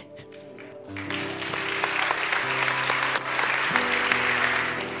jubilee.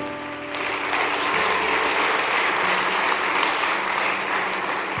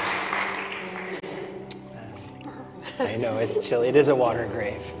 I know, it's chilly. It is a water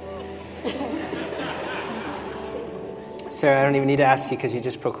grave. Sarah, I don't even need to ask you because you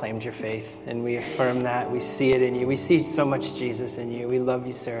just proclaimed your faith, and we affirm that. We see it in you. We see so much Jesus in you. We love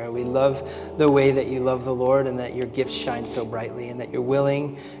you, Sarah. We love the way that you love the Lord and that your gifts shine so brightly and that you're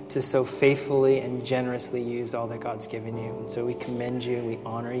willing to so faithfully and generously use all that God's given you. And so we commend you, we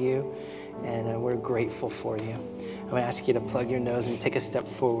honor you, and we're grateful for you. I'm going to ask you to plug your nose and take a step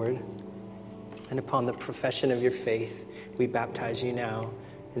forward. And upon the profession of your faith, we baptize you now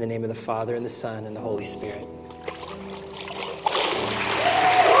in the name of the Father and the Son and the Holy Spirit.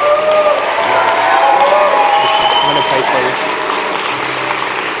 I'm going to pray for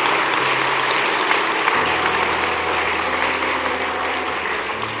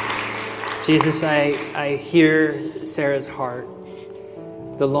you. Jesus, I hear Sarah's heart,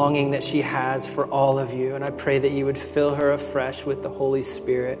 the longing that she has for all of you, and I pray that you would fill her afresh with the Holy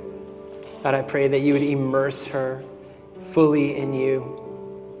Spirit. God, I pray that you would immerse her fully in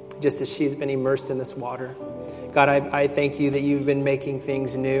you, just as she's been immersed in this water. God, I thank you that you've been making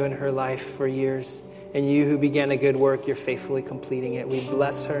things new in her life for years. And you who began a good work, you're faithfully completing it. We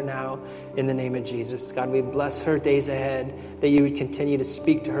bless her now in the name of Jesus. God, we bless her days ahead, that you would continue to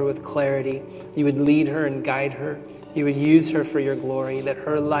speak to her with clarity. You would lead her and guide her. You would use her for your glory, that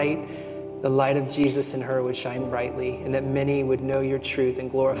her light, the light of Jesus in her, would shine brightly, and that many would know your truth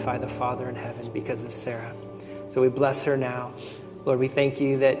and glorify the Father in heaven because of Sarah. So we bless her now. Lord, we thank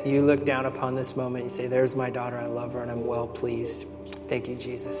you that you look down upon this moment. You say, there's my daughter, I love her, and I'm well pleased. Thank you,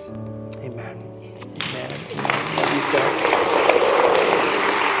 Jesus. Amen. Amen. Love you, Sarah.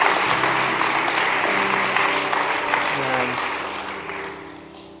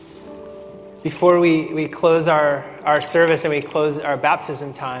 Before we close our service and we close our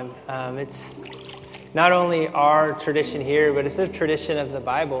baptism time, it's not only our tradition here, but it's a tradition of the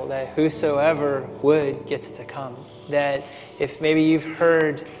Bible that whosoever would gets to come. That if maybe you've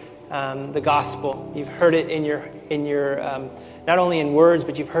heard the gospel, you've heard it in your not only in words,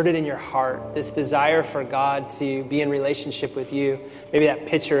 but you've heard it in your heart. This desire for God to be in relationship with you. Maybe that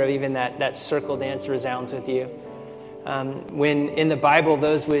picture of even that circle dance resounds with you. When in the Bible,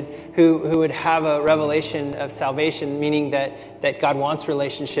 those who would have a revelation of salvation, meaning that God wants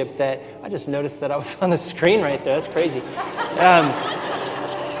relationship, that I just noticed that I was on the screen right there. That's crazy.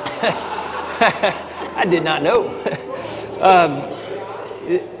 I did not know.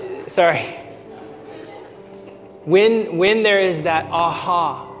 Sorry. When there is that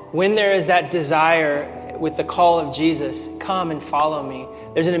aha, when there is that desire with the call of Jesus, come and follow me,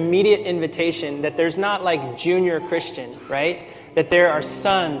 there's an immediate invitation that there's not like junior Christian, right? That there are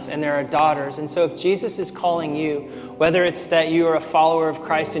sons and there are daughters. And so if Jesus is calling you, whether it's that you are a follower of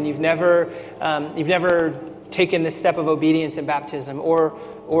Christ and you've never taken this step of obedience in baptism, or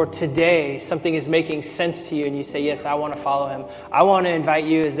today something is making sense to you and you say, yes, I want to follow him. I want to invite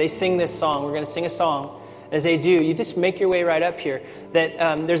you as they sing this song. We're going to sing a song. As they do, you just make your way right up here. That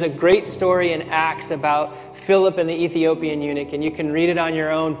there's a great story in Acts about Philip and the Ethiopian eunuch, and you can read it on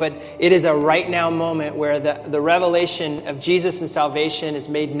your own, but it is a right now moment where the revelation of Jesus and salvation is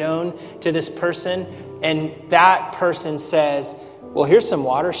made known to this person, and that person says, well, here's some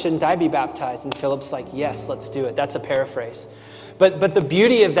water, shouldn't I be baptized? And Philip's like, yes, let's do it. That's a paraphrase. But the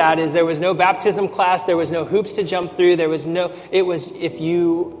beauty of that is there was no baptism class, there was no hoops to jump through, it was if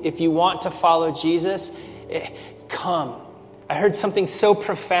you want to follow Jesus, come. I heard something so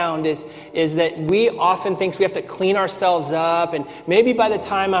profound is that we often think we have to clean ourselves up, and maybe by the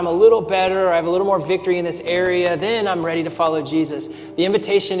time I'm a little better or I have a little more victory in this area, then I'm ready to follow Jesus. The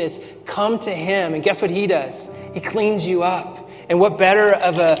invitation is come to him, and guess what he does? He cleans you up. And what better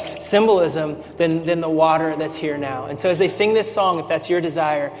of a symbolism than the water that's here now? And so as they sing this song, if that's your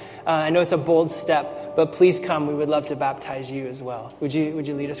desire, I know it's a bold step, but please come. We would love to baptize you as well. Would you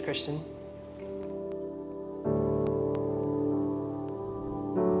lead us, Christian?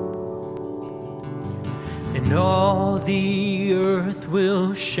 And all the earth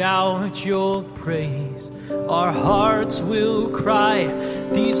will shout your praise. Our hearts will cry.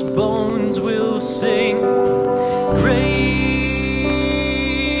 These bones will sing. Great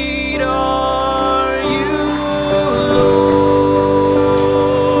are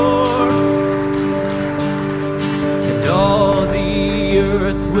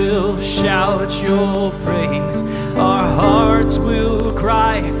will shout your praise. Our hearts will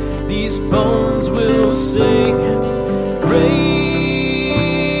cry, these bones will sing. Great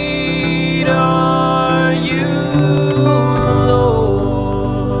are you, Lord.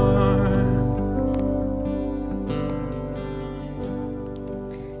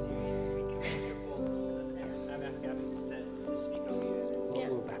 I'm asking Abby just to speak over you.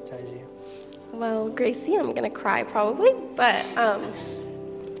 We'll baptize you. Well, Gracie, I'm going to cry probably, but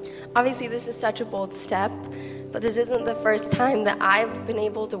obviously this is such a bold step, but this isn't the first time that I've been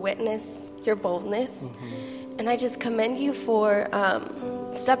able to witness your boldness. Mm-hmm. And I just commend you for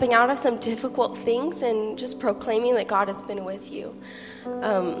stepping out of some difficult things and just proclaiming that God has been with you.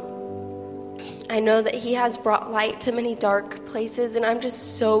 I know that he has brought light to many dark places, and I'm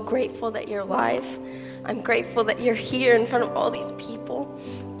just so grateful that you're alive. I'm grateful that you're here in front of all these people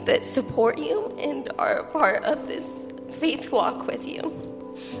that support you and are a part of this faith walk with you.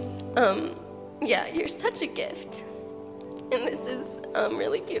 Yeah, you're such a gift, and this is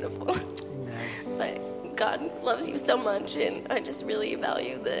really beautiful. But God loves you so much, and I just really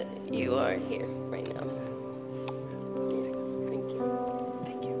value that you are here right now.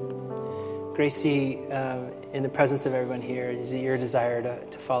 Thank you. Gracie, in the presence of everyone here, is it your desire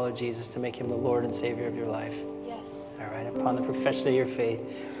to follow Jesus, to make him the Lord and Savior of your life? Yes. All right, upon the profession of your faith,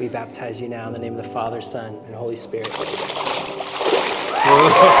 we baptize you now in the name of the Father, Son, and Holy Spirit. Amen.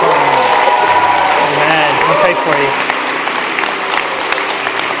 I'll pray for you.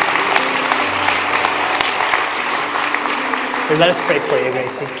 Here, let us pray for you,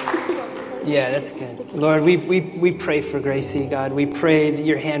 Gracie. Yeah, that's good. Lord, we pray for Gracie, God. We pray that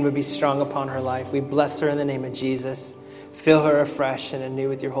your hand would be strong upon her life. We bless her in the name of Jesus. Fill her afresh and anew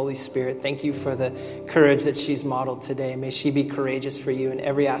with your Holy Spirit. Thank you for the courage that she's modeled today. May she be courageous for you in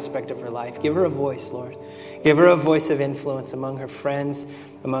every aspect of her life. Give her a voice, Lord. Give her a voice of influence among her friends,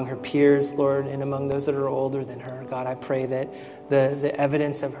 among her peers, Lord, and among those that are older than her. God, I pray that the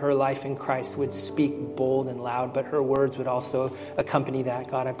evidence of her life in Christ would speak bold and loud, but her words would also accompany that.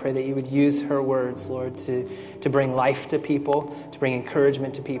 God, I pray that you would use her words, Lord, to bring life to people, to bring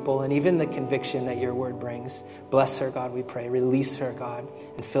encouragement to people, and even the conviction that your word brings. Bless her, God, we pray. Release her, God,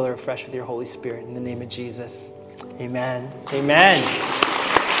 and fill her afresh with your Holy Spirit in the name of Jesus. Amen. Amen.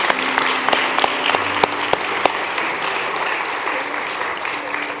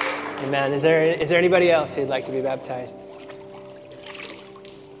 Amen. Is there anybody else who'd like to be baptized?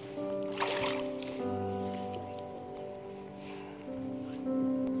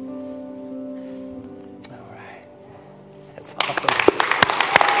 All right. That's awesome.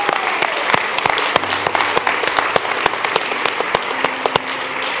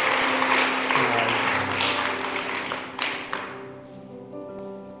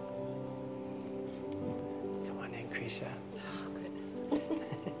 Come on in, Krisha.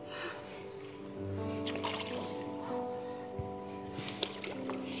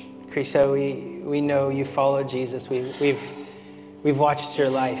 Krisha, we know you follow Jesus. We've watched your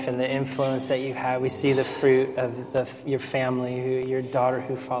life and the influence that you've had. We see the fruit of your family, your daughter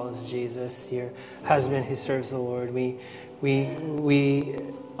who follows Jesus, your husband who serves the Lord. We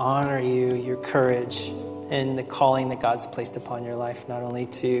honor you, your courage, and the calling that God's placed upon your life. Not only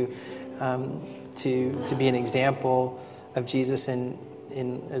to be an example of Jesus in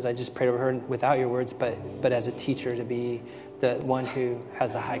as I just prayed over her without your words, but as a teacher, to be the one who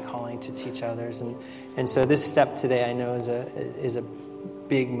has the high calling to teach others. And so this step today, I know, is a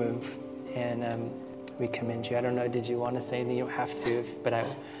big move, and we commend you. I don't know, did you want to say anything? You don't have to, but I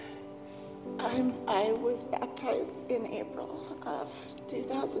was baptized in April of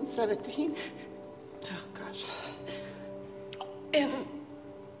 2017. Oh gosh.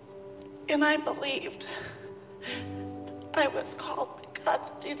 And I believed I was called by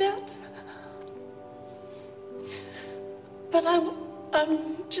God to do that. But I'm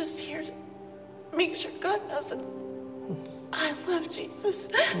just here to make sure God knows that I love Jesus.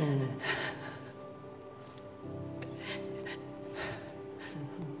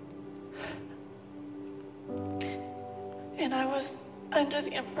 And I was under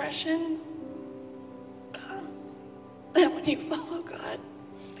the impression that when you follow God,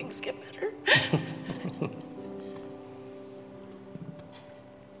 things get better.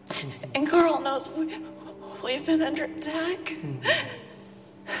 And Carl knows we've been under attack.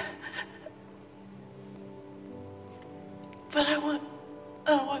 But I want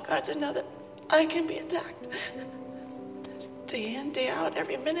God to know that I can be attacked day in, day out,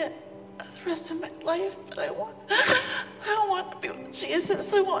 every minute of the rest of my life. But I want to be with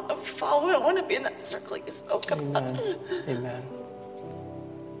Jesus. I want to follow. I want to be in that circle you spoke about. Amen. Amen.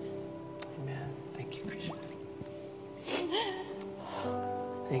 Amen. Thank you, Krisha.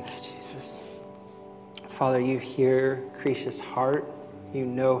 Thank you, Jesus. Father, you hear Krisha's heart. You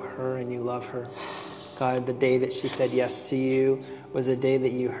know her and you love her. God, the day that she said yes to you was a day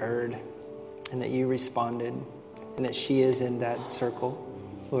that you heard and that you responded and that she is in that circle.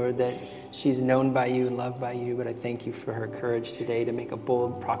 Lord, that she's known by you and loved by you, but I thank you for her courage today to make a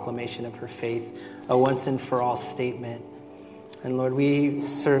bold proclamation of her faith, a once and for all statement. And Lord, we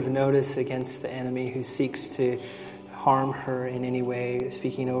serve notice against the enemy who seeks to harm her in any way,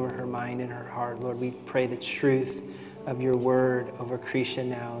 speaking over her mind and her heart. Lord, we pray the truth of your word over Krisha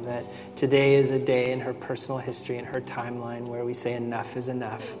now, that today is a day in her personal history and her timeline where we say enough is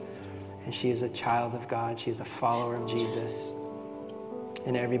enough. And she is a child of God. She is a follower of Jesus.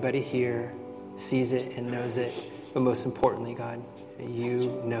 And everybody here sees it and knows it. But most importantly, God,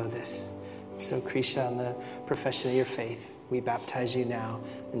 you know this. So Krisha, on the profession of your faith, we baptize you now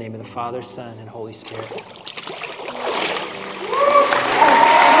in the name of the Father, Son, and Holy Spirit.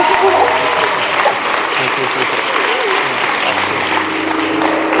 Thank you, Jesus. Bless you.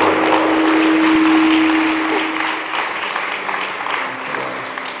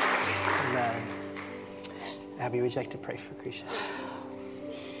 Amen. Abby, would you like to pray for Krisha?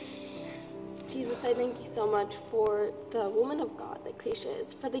 Jesus, I thank you so much for the woman of God that Krisha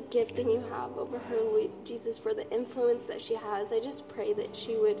is, for the gifting you have over her, Jesus, for the influence that she has. I just pray that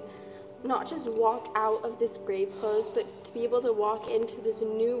she would not just walk out of this grave clothes, but to be able to walk into this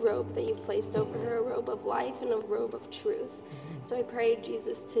new robe that you've placed over her, a robe of life and a robe of truth. So I pray,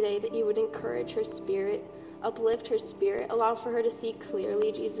 Jesus, today that you would encourage her spirit, uplift her spirit, allow for her to see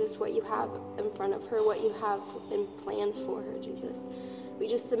clearly, Jesus, what you have in front of her, what you have in plans for her, Jesus. We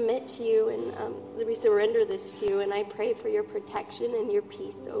just submit to you and we surrender this to you, and I pray for your protection and your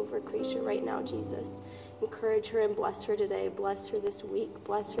peace over Krisha right now, Jesus. Encourage her and bless her today. Bless her this week.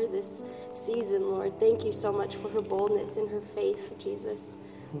 Bless her this season, Lord. Thank you so much for her boldness and her faith, Jesus.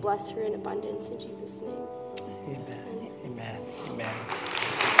 Bless her in abundance in Jesus' name. Amen. Amen. Amen.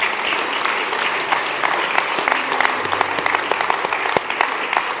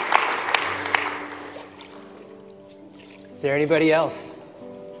 Is there anybody else?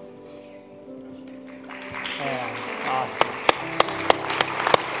 Yeah, awesome.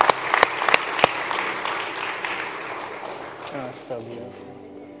 Oh, it's so beautiful.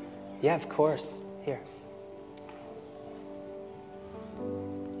 Yeah, of course. Here.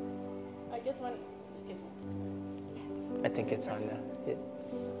 I just want. I think it's on now. Yeah.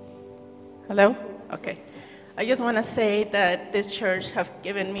 Hello? Okay. I just want to say that this church have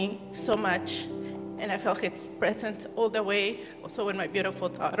given me so much, and I felt his presence all the way, also with my beautiful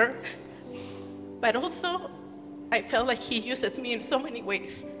daughter. But also, I felt like he uses me in so many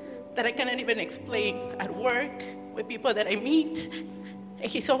ways that I cannot even explain at work, with people that I meet,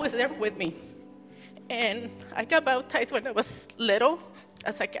 and he's always there with me. And I got baptized when I was little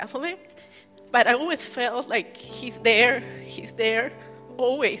as a Catholic, but I always felt like he's there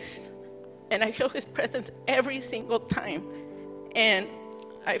always. And I feel his presence every single time. And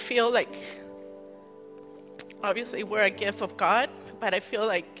I feel like, obviously we're a gift of God, but I feel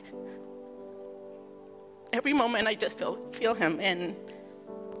like every moment I just feel him. And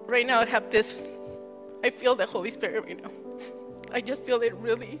right now I feel the Holy Spirit right now. I just feel it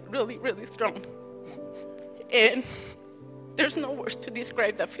really, really, really strong. And there's no words to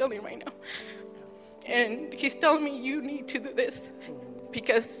describe that feeling right now. And he's telling me, you need to do this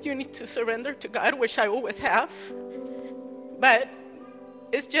because you need to surrender to God, which I always have. But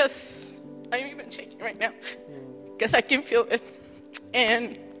it's just, I'm even shaking right now because I can feel it.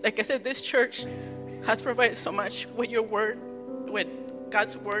 And like I said, this church has provided so much with your word, with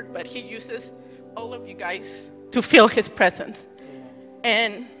God's word, but he uses all of you guys to feel his presence.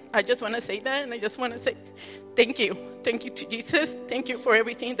 And I just want to say that, and I just want to say thank you. Thank you to Jesus. Thank you for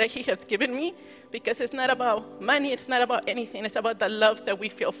everything that he has given me, because it's not about money. It's not about anything. It's about the love that we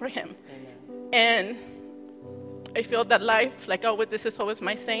feel for him. Amen. And I feel that life, like always, this is always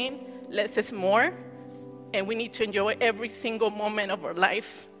my saying, less is more. And we need to enjoy every single moment of our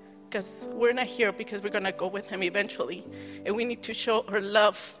life, because we're not here because we're going to go with him eventually. And we need to show our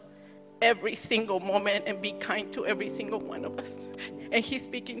love every single moment and be kind to every single one of us. And he's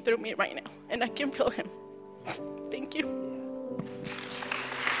speaking through me right now, and I can feel him. Thank you.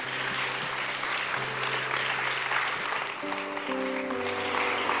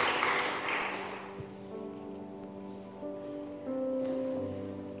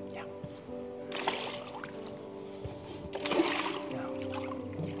 Yeah.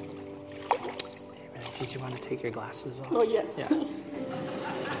 Amen. Did you want to take your glasses off? Oh, yeah. Yeah.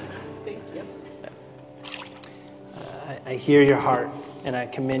 Thank you. I hear your heart. And I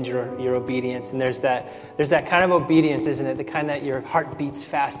commend your obedience. And there's that kind of obedience, isn't it? The kind that your heart beats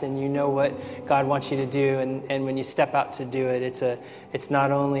fast and you know what God wants you to do. And when you step out to do it, it's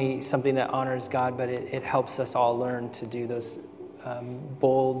not only something that honors God, but it helps us all learn to do those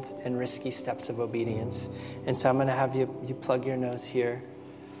bold and risky steps of obedience. And so I'm going to have you plug your nose here.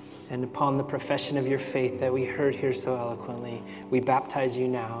 And upon the profession of your faith that we heard here so eloquently, we baptize you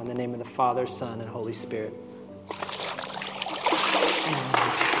now in the name of the Father, Son, and Holy Spirit. Thank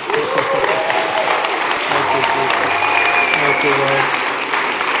you, Jesus. Thank you, Lord.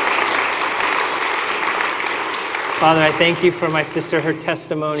 Father, I thank you for my sister, her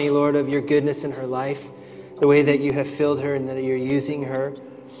testimony, Lord, of your goodness in her life, the way that you have filled her and that you're using her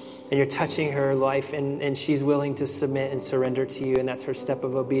and you're touching her life, and she's willing to submit and surrender to you, and that's her step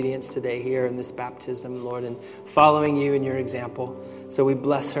of obedience today here in this baptism, Lord, and following you in your example. So we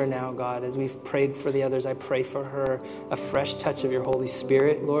bless her now, God. As we've prayed for the others, I pray for her a fresh touch of your Holy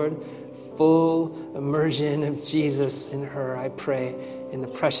Spirit, Lord, full immersion of Jesus in her, I pray, in the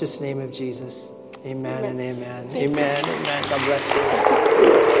precious name of Jesus. Amen and amen. Amen. Amen. God bless you.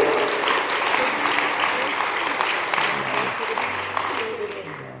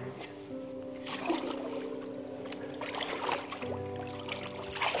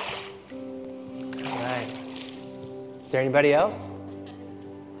 Is there anybody else?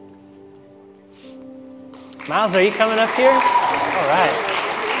 Miles, are you coming up here? All right.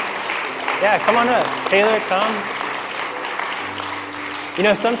 Yeah, come on up. Taylor, come. You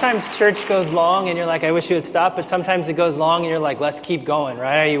know, sometimes church goes long and you're like, I wish you would stop, but sometimes it goes long and you're like, let's keep going,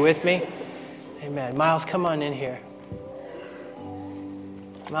 right? Are you with me? Amen. Miles, come on in here.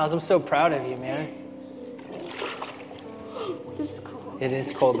 Miles, I'm so proud of you, man. This is cool. It is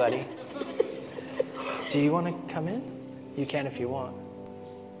cold, buddy. Do you want to come in? You can if you want.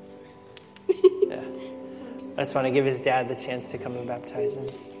 Yeah. I just want to give his dad the chance to come and baptize him.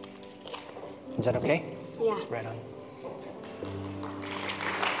 Is that okay? Yeah. Right on.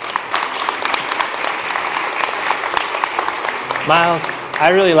 Miles, I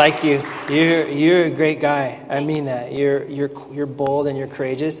really like you. You're a great guy. I mean that. You're bold and you're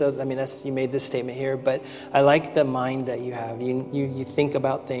courageous. So, I mean, you made this statement here, but I like the mind that you have. You think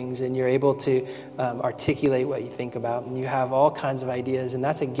about things and you're able to articulate what you think about, and you have all kinds of ideas, and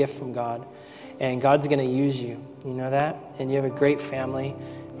that's a gift from God. And God's going to use you. You know that? And you have a great family.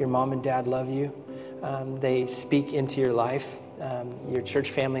 Your mom and dad love you. They speak into your life. Your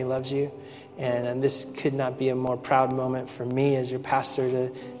church family loves you. And this could not be a more proud moment for me as your pastor to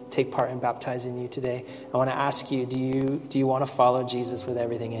take part in baptizing you today. I want to ask you, do you want to follow Jesus with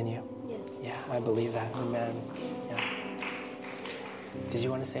everything in you? Yes. Yeah, I believe that. Amen. Yeah. Did you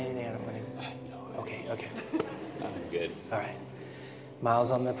want to say anything? I don't want to. No. Okay. I'm good. All right.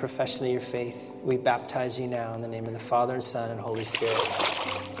 Miles, on the profession of your faith, we baptize you now in the name of the Father, Son, and Holy Spirit.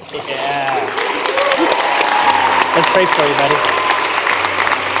 Yeah. Let's pray for you, buddy.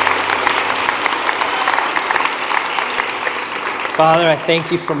 Father, I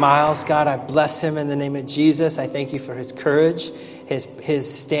thank you for Miles. God, I bless him in the name of Jesus. I thank you for his courage, his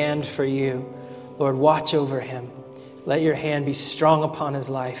stand for you. Lord, watch over him. Let your hand be strong upon his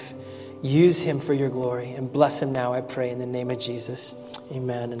life. Use him for your glory and bless him now, I pray, in the name of Jesus.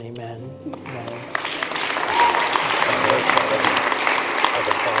 Amen and amen. Amen.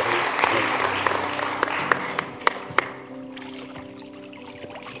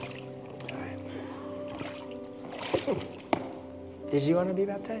 Did you want to be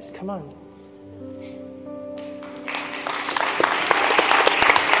baptized? Come on.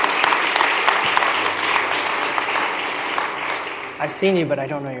 I've seen you, but I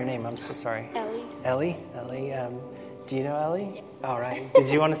don't know your name. I'm so sorry. Ellie. Ellie? Do you know Ellie? Yeah. All right. Did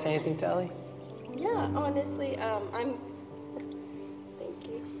you want to say anything to Ellie? Yeah, honestly, thank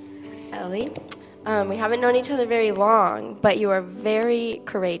you. Ellie, we haven't known each other very long, but you are very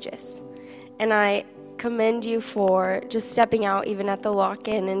courageous. And I commend you for just stepping out even at the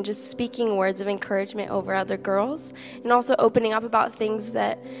lock-in and just speaking words of encouragement over other girls, and also opening up about things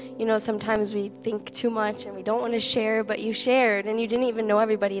that, you know, sometimes we think too much and we don't want to share, but you shared and you didn't even know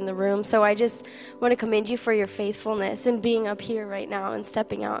everybody in the room. So I just want to commend you for your faithfulness and being up here right now and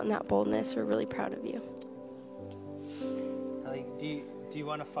stepping out in that boldness. We're really proud of you. Ellie, do you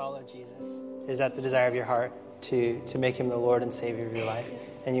want to follow Jesus? Is that the desire of your heart, to make him the Lord and Savior of your life?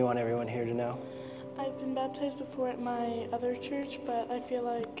 And you want everyone here to know? I've been baptized before at my other church, but I feel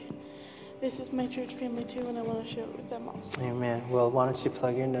like this is my church family too, and I want to share it with them also. Amen. Well, why don't you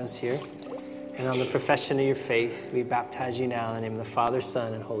plug your nose here? And on the profession of your faith, we baptize you now in the name of the Father,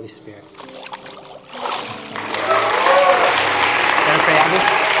 Son, and Holy Spirit. Can I pray, Abby?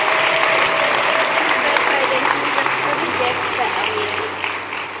 Jesus, I thank you just for the gift that Ellie is.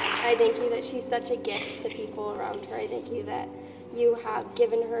 thank you that she's such a gift to people around her. I thank you that you have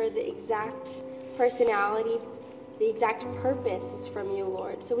given her the exact personality, the exact purpose is from you,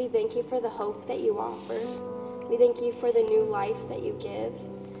 Lord. So we thank you for the hope that you offer. We thank you for the new life that you give.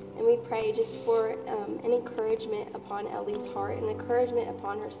 And we pray just for an encouragement upon Ellie's heart, an encouragement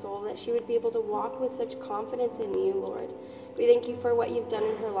upon her soul, that she would be able to walk with such confidence in you, Lord. We thank you for what you've done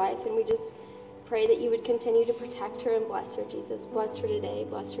in her life, and we just pray that you would continue to protect her and bless her, Jesus. Bless her today.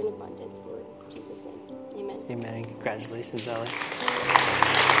 Bless her in abundance, Lord. In Jesus' name, amen. Amen. Congratulations, Ellie.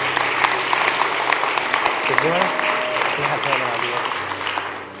 Did you want to have her ideas?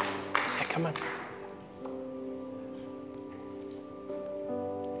 Yeah, come on.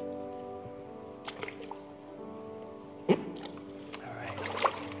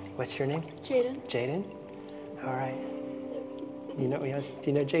 What's your name? Jaden. Jaden? All right. Do you know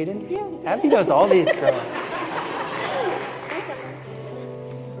Jaden? Yeah. Abby knows all these girls.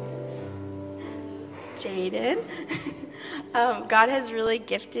 Jaden, God has really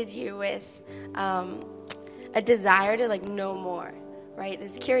gifted you with a desire to know more, right?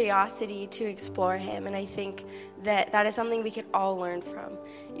 This curiosity to explore him, and I think that is something we could all learn from.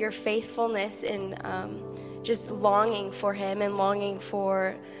 Your faithfulness in just longing for him and longing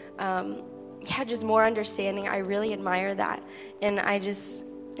for just more understanding. I really admire that, and I just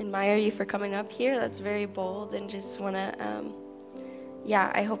admire you for coming up here. That's very bold, and just want to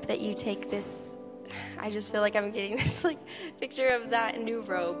I hope that you take this. I just feel like I'm getting this picture of that new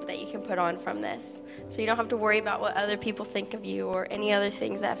robe that you can put on from this, so you don't have to worry about what other people think of you or any other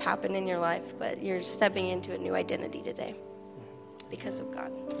things that have happened in your life, but you're stepping into a new identity today because of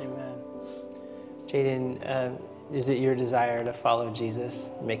God. Amen. Jaden, is it your desire to follow Jesus,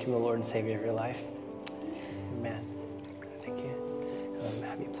 make him the Lord and Savior of your life? Amen. Thank you.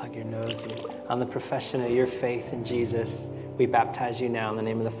 Have you plug your nose. And on the profession of your faith in Jesus, we baptize you now in the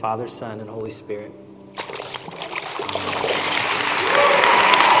name of the Father, Son, and Holy Spirit.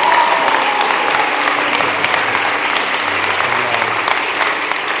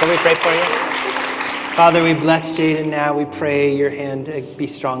 Can we pray for you? Father, we bless Jaden now. We pray your hand to be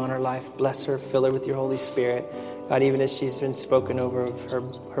strong on her life. Bless her, fill her with your Holy Spirit. God, even as she's been spoken over of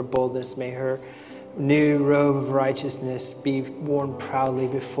her boldness, may her new robe of righteousness be worn proudly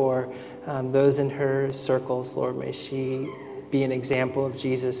before those in her circles. Lord, may she be an example of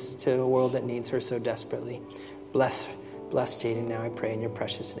Jesus to a world that needs her so desperately. Bless Jaden now, I pray in your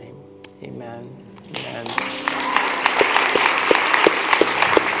precious name. Amen. Amen.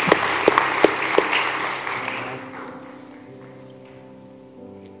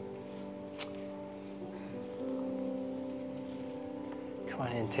 Come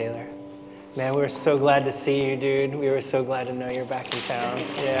on in, Taylor. Man, we're so glad to see you, dude. We were so glad to know you're back in town.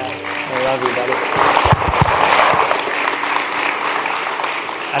 Yeah, I love you, buddy.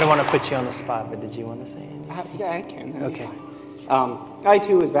 I don't want to put you on the spot, but did you want to say anything? Yeah, I can. Okay. I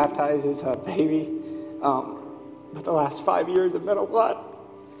too was baptized as a baby, but the last 5 years have been a lot.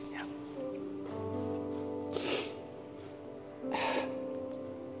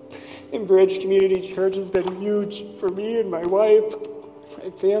 And Bridge Community Church has been huge for me and my wife, my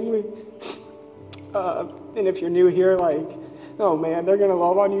family. And if you're new here, oh man, they're gonna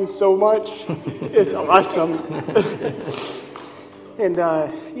love on you so much. It's awesome. And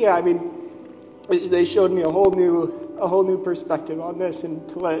they showed me a whole new perspective on this, and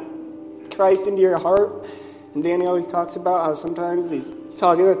to let Christ into your heart. And Danny always talks about how sometimes he's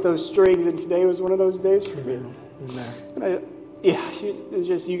tugging at those strings, and today was one of those days for me. And it's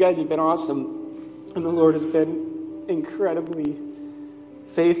just, you guys have been awesome, and the Lord has been incredibly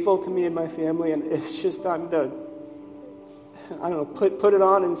faithful to me and my family, and it's just time to, put it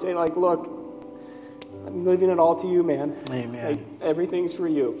on and say, look, I'm leaving it all to you, man. Amen. Everything's for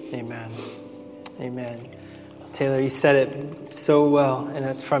you. Amen. Amen. Taylor, you said it so well, and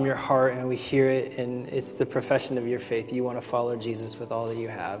that's from your heart, and we hear it, and it's the profession of your faith. You want to follow Jesus with all that you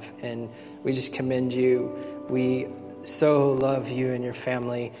have, and we just commend you. We so love you and your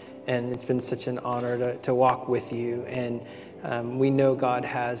family, and it's been such an honor to walk with you, and we know God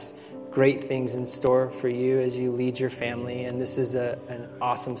has great things in store for you as you lead your family, and this is an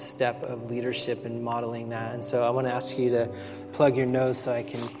awesome step of leadership and modeling that. And so I want to ask you to plug your nose so I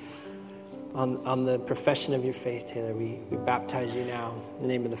can, on the profession of your faith, Taylor, we baptize you now in the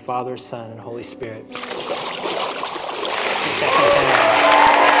name of the Father, Son, and Holy Spirit. Amen.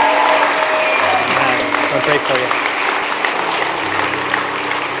 I'll pray for you.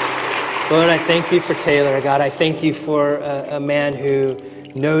 Lord, I thank you for Taylor. God, I thank you for a man who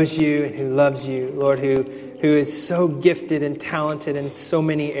knows you and who loves you, Lord, who who is so gifted and talented in so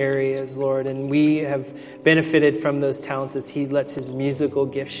many areas, Lord. And we have benefited from those talents as he lets his musical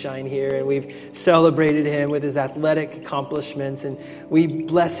gifts shine here. And we've celebrated him with his athletic accomplishments. And we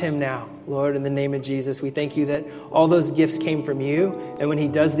bless him now, Lord, in the name of Jesus. We thank you that all those gifts came from you. And when he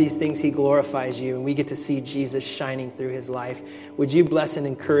does these things, he glorifies you. And we get to see Jesus shining through his life. Would you bless and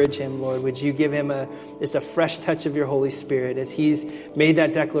encourage him, Lord? Would you give him just a fresh touch of your Holy Spirit as he's made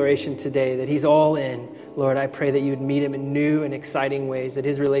that declaration today that he's all in. Lord, I pray that you would meet him in new and exciting ways, that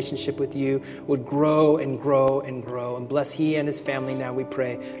his relationship with you would grow and grow and grow. And bless he and his family now, we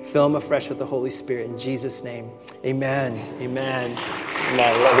pray. Fill him afresh with the Holy Spirit in Jesus' name. Amen. Amen.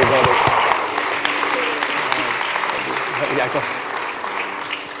 Amen. Love you, brother.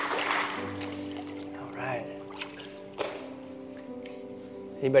 All right.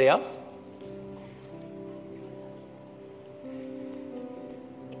 Anybody else?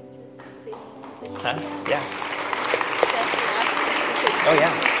 Huh? Yeah. Oh,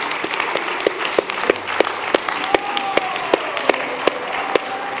 yeah.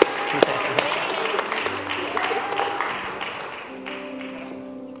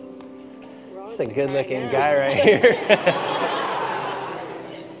 It's a good-looking guy right here.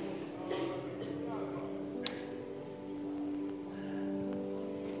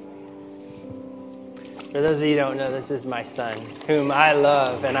 For those of you who don't know, this is my son, whom I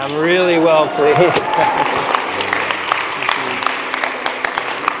love, and I'm really well pleased.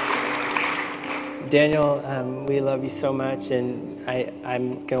 Daniel, we love you so much, and I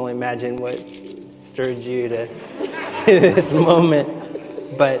can only imagine what stirred you to this moment.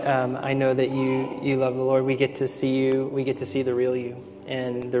 But I know that you love the Lord. We get to see you. We get to see the real you,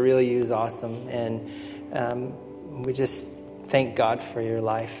 and the real you is awesome. And we just thank God for your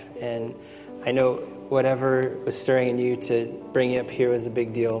life. And I know whatever was stirring in you to bring you up here was a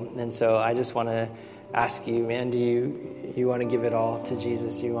big deal. And so I just want to ask you, man, do you want to give it all to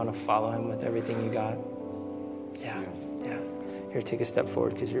Jesus? You want to follow him with everything you got? Yeah. Here, take a step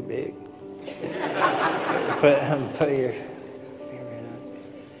forward because you're big. Put your finger in us.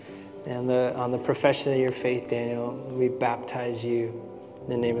 And on the profession of your faith, Daniel, we baptize you in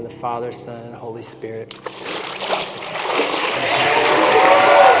the name of the Father, Son, and Holy Spirit.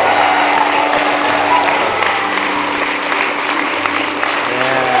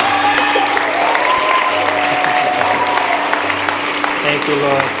 Thank you,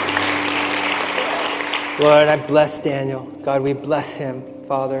 Lord. Lord, I bless Daniel. God, we bless him,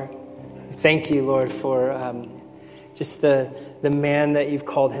 Father. Thank you, Lord, for just the man that you've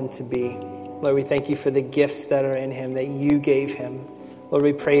called him to be. Lord, we thank you for the gifts that are in him that you gave him. Lord,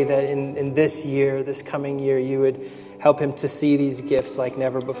 we pray that in this year, this coming year, you would help him to see these gifts like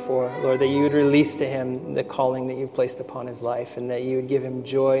never before. Lord, that you would release to him the calling that you've placed upon his life, and that you would give him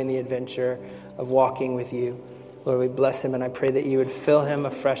joy in the adventure of walking with you. Lord, we bless him, and I pray that you would fill him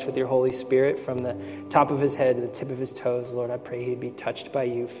afresh with your Holy Spirit from the top of his head to the tip of his toes. Lord, I pray he'd be touched by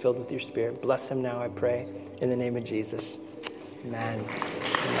you, filled with your Spirit. Bless him now, I pray, in the name of Jesus. Amen.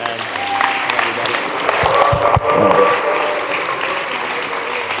 Amen.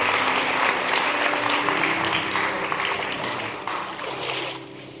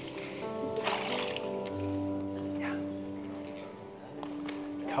 Yeah.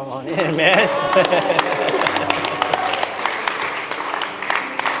 Come on in, man.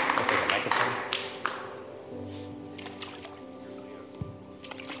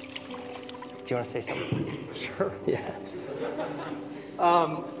 Do you want to say something? Sure. Yeah.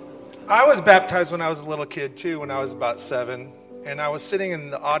 I was baptized when I was a little kid, too, when I was about 7. And I was sitting in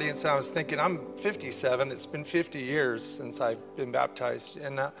the audience, and I was thinking, I'm 57. It's been 50 years since I've been baptized.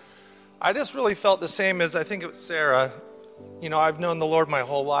 And I just really felt the same as, I think it was Sarah. You know, I've known the Lord my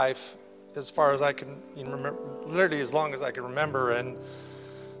whole life, as far as I can remember, literally as long as I can remember. And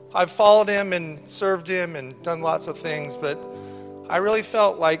I've followed him and served him and done lots of things, but I really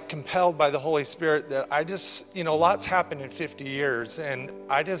felt like compelled by the Holy Spirit that I just, lots happened in 50 years. And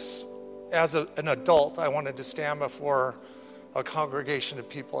I just, as an adult, I wanted to stand before a congregation of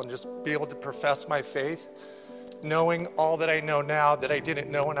people and just be able to profess my faith, knowing all that I know now that I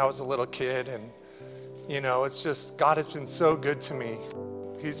didn't know when I was a little kid. And, it's just, God has been so good to me.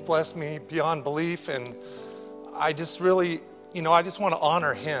 He's blessed me beyond belief. And I just really, I just want to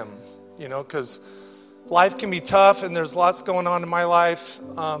honor him, because life can be tough, and there's lots going on in my life,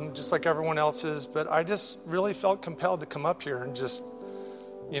 just like everyone else's. But I just really felt compelled to come up here and just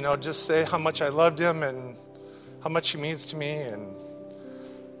say how much I loved him and how much he means to me, and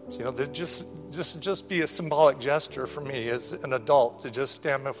that just be a symbolic gesture for me as an adult to just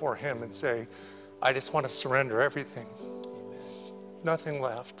stand before him and say, I just want to surrender everything, nothing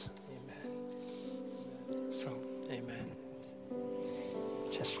left. Amen. So, amen.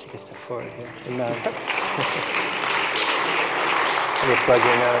 Chester, take a step forward here. Amen. Let me plug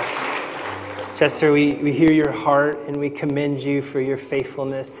your nose. Chester, we hear your heart and we commend you for your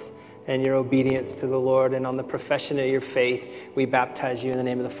faithfulness and your obedience to the Lord. And on the profession of your faith, we baptize you in the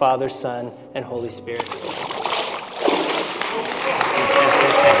name of the Father, Son, and Holy Spirit.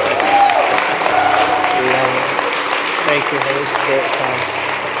 Thank you, Holy Spirit. Come.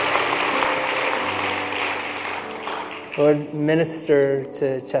 Lord, minister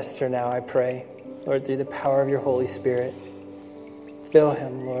to Chester now, I pray. Lord, through the power of your Holy Spirit, fill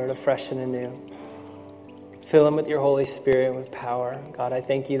him, Lord, afresh and anew. Fill him with your Holy Spirit and with power. God, I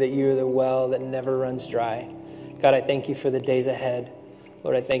thank you that you are the well that never runs dry. God, I thank you for the days ahead.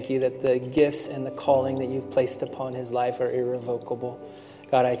 Lord, I thank you that the gifts and the calling that you've placed upon his life are irrevocable.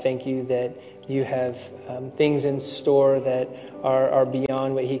 God, I thank you that you have things in store that are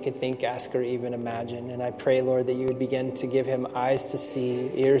beyond what he could think, ask, or even imagine. And I pray, Lord, that you would begin to give him eyes to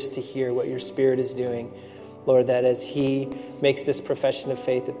see, ears to hear what your Spirit is doing. Lord, that as he makes this profession of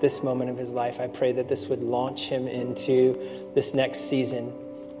faith at this moment of his life, I pray that this would launch him into this next season,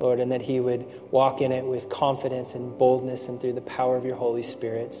 Lord, and that he would walk in it with confidence and boldness and through the power of your Holy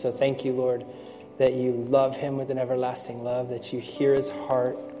Spirit. So thank you, Lord, that you love him with an everlasting love, that you hear his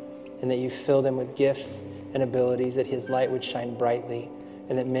heart, and that you filled him with gifts and abilities, that his light would shine brightly,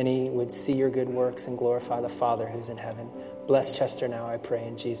 and that many would see your good works and glorify the Father who's in heaven. Bless Chester now, I pray,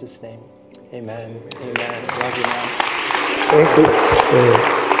 in Jesus' name. Amen. Amen. Love you, man. Thank you.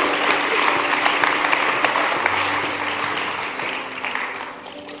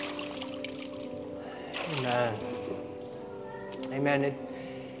 Amen. Amen.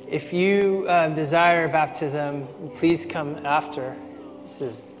 If you desire baptism, please come after. This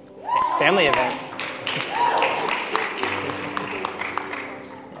is a family event.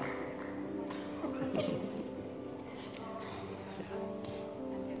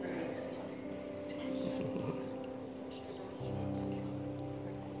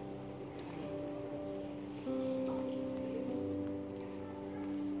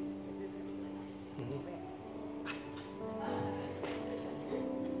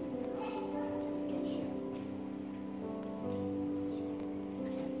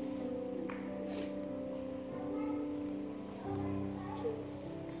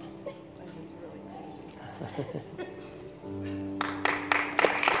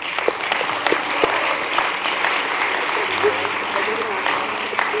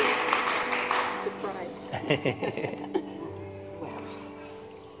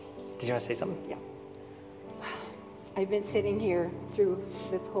 Did you want to say something? Yeah. I've been sitting here through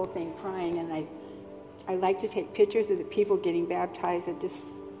this whole thing crying, and I like to take pictures of the people getting baptized. It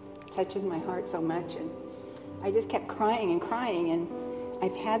just touches my heart so much. And I just kept crying and crying. And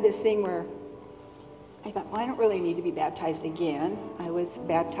I've had this thing where I thought, well, I don't really need to be baptized again. I was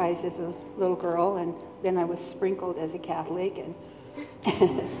baptized as a little girl, and then I was sprinkled as a Catholic. And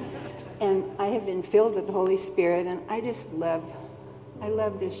and I have been filled with the Holy Spirit, and I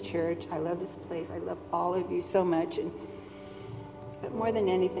love this church. I love this place. I love all of you so much. But more than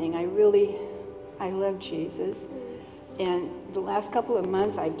anything, I love Jesus. And the last couple of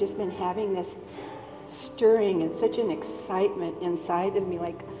months, I've just been having this stirring and such an excitement inside of me,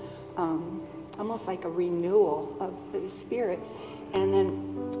 like almost like a renewal of the Spirit. And then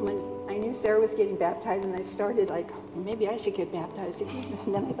when I knew Sarah was getting baptized, and I started like, maybe I should get baptized again.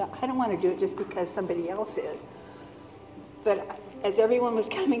 And then I thought, I don't want to do it just because somebody else is. But as everyone was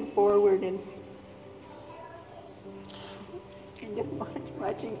coming forward and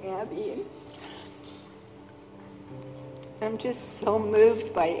watching Abby, and I'm just so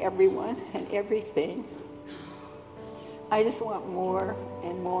moved by everyone and everything. I just want more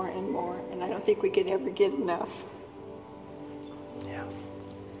and more and more, and I don't think we could ever get enough. Yeah.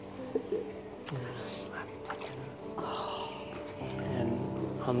 That's it. And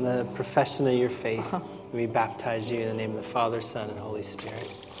on the profession of your faith, we baptize you in the name of the Father, Son, and Holy Spirit.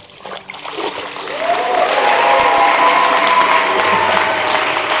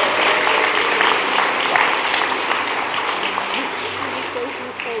 Thank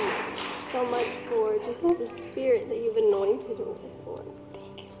you so much for just the Spirit that you've anointed me for.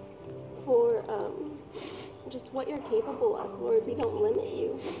 Thank you. For just what you're capable of, Lord. We don't limit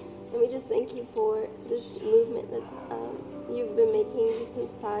you. And we just thank you for this movement that you've been making just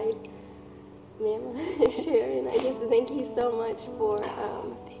inside Mama Sharon. I just thank you so much for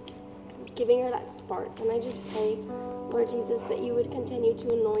giving her that spark. And I just pray, Lord Jesus, that you would continue to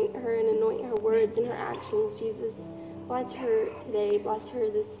anoint her and anoint her words and her actions. Jesus, bless her today. Bless her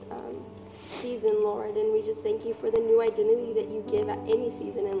this season, Lord. And we just thank you for the new identity that you give at any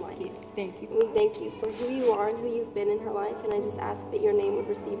season in life. Yes, thank you. And we thank you for who you are and who you've been in her life. And I just ask that your name would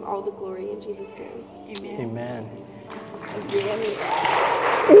receive all the glory in Jesus' name. Amen. Amen.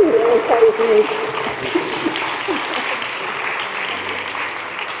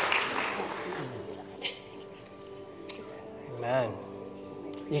 Amen.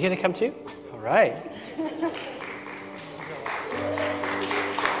 You gonna come too? All right.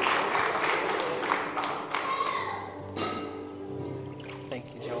 Thank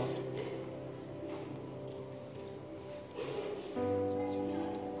you, Joel.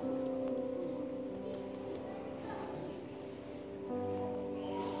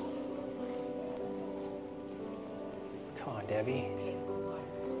 Come on, Debbie.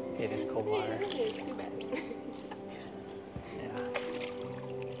 It is cold water. Yeah.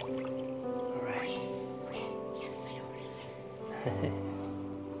 All right. Yes, I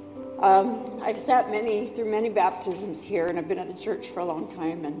don't I've sat through many baptisms here, and I've been at the church for a long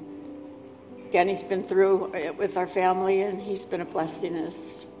time. And Danny's been through it with our family, and he's been a blessing,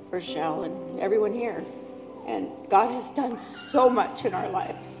 as Rochelle and everyone here. And God has done so much in our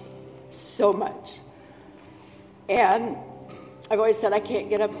lives, so much. And I've always said, I can't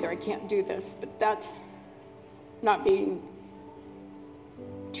get up there, I can't do this, but that's not being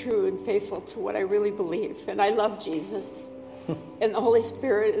true and faithful to what I really believe. And I love Jesus. And the Holy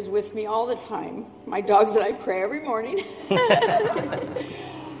Spirit is with me all the time. My dogs and I pray every morning.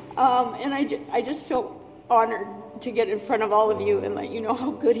 And I just feel honored to get in front of all of you and let you know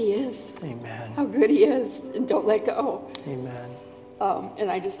how good he is. Amen. How good he is. And don't let go. Amen. And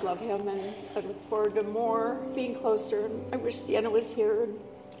I just love him. And I look forward to more, being closer. And I wish Sienna was here.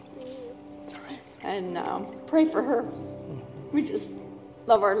 And pray for her. We just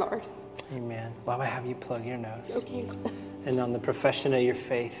love our Lord. Amen. Well, I'm going to have you plug your nose. Okay. And on the profession of your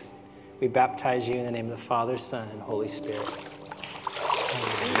faith, we baptize you in the name of the Father, Son, and Holy Spirit.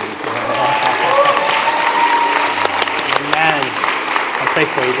 Amen. I'll pray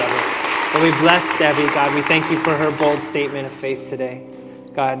for you, Debbie. Well, we bless Debbie, God. We thank you for her bold statement of faith today.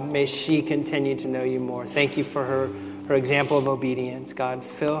 God, may she continue to know you more. Thank you for her example of obedience. God,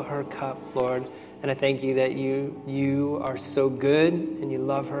 fill her cup, Lord. And I thank you that you are so good and you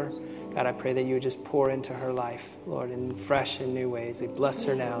love her. God, I pray that you would just pour into her life, Lord, in fresh and new ways. We bless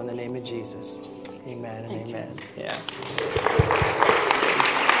her now in the name of Jesus. Amen and amen. Yeah.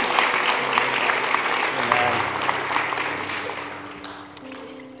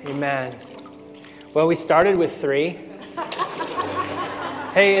 Amen. Amen. Well, we started with 3.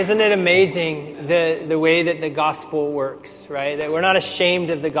 Hey, isn't it amazing the way that the gospel works, right? That we're not ashamed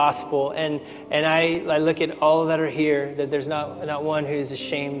of the gospel. And I look at all that are here, that there's not one who's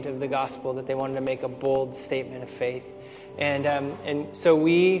ashamed of the gospel, that they wanted to make a bold statement of faith. And so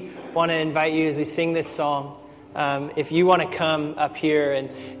we want to invite you as we sing this song, if you want to come up here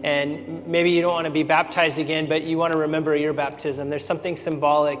and maybe you don't want to be baptized again, but you want to remember your baptism. There's something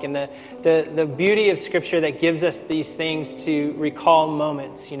symbolic and the beauty of Scripture that gives us these things to recall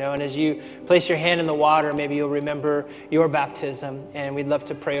moments, and as you place your hand in the water, maybe you'll remember your baptism, and we'd love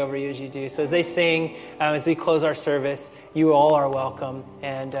to pray over you as you do. So as they sing, as we close our service, you all are welcome.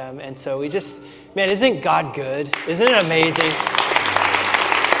 And so we just, man, isn't God good? Isn't it amazing?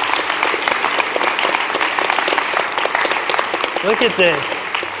 Look at this.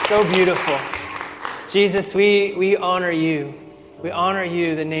 So beautiful. Jesus, we honor you. We honor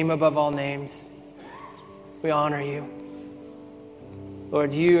you, the name above all names. We honor you.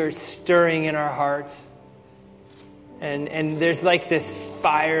 Lord, you are stirring in our hearts. And there's like this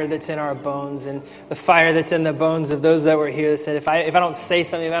fire that's in our bones, and the fire that's in the bones of those that were here that said, if I don't say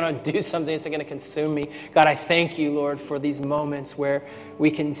something, if I don't do something, it's going to consume me. God, I thank you, Lord, for these moments where we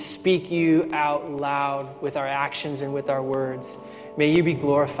can speak you out loud with our actions and with our words. May you be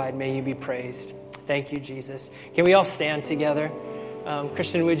glorified. May you be praised. Thank you, Jesus. Can we all stand together?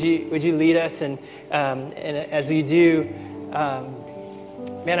 Christian, would you lead us? And as we do,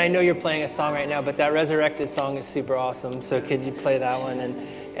 man, I know you're playing a song right now, but that Resurrected song is super awesome. So could you play that one?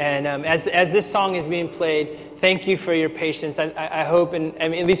 And as this song is being played, thank you for your patience. I hope, and I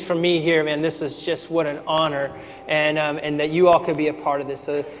mean, at least for me here, man, this was just what an honor, and that you all could be a part of this.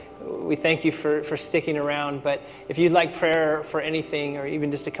 So we thank you for sticking around. But if you'd like prayer for anything, or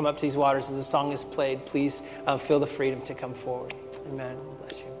even just to come up to these waters as the song is played, please feel the freedom to come forward. Amen.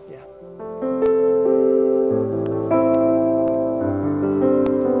 Bless you. Yeah.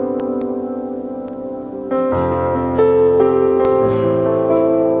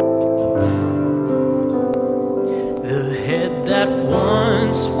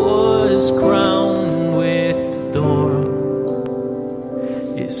 Was crowned with thorns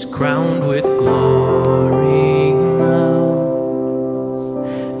is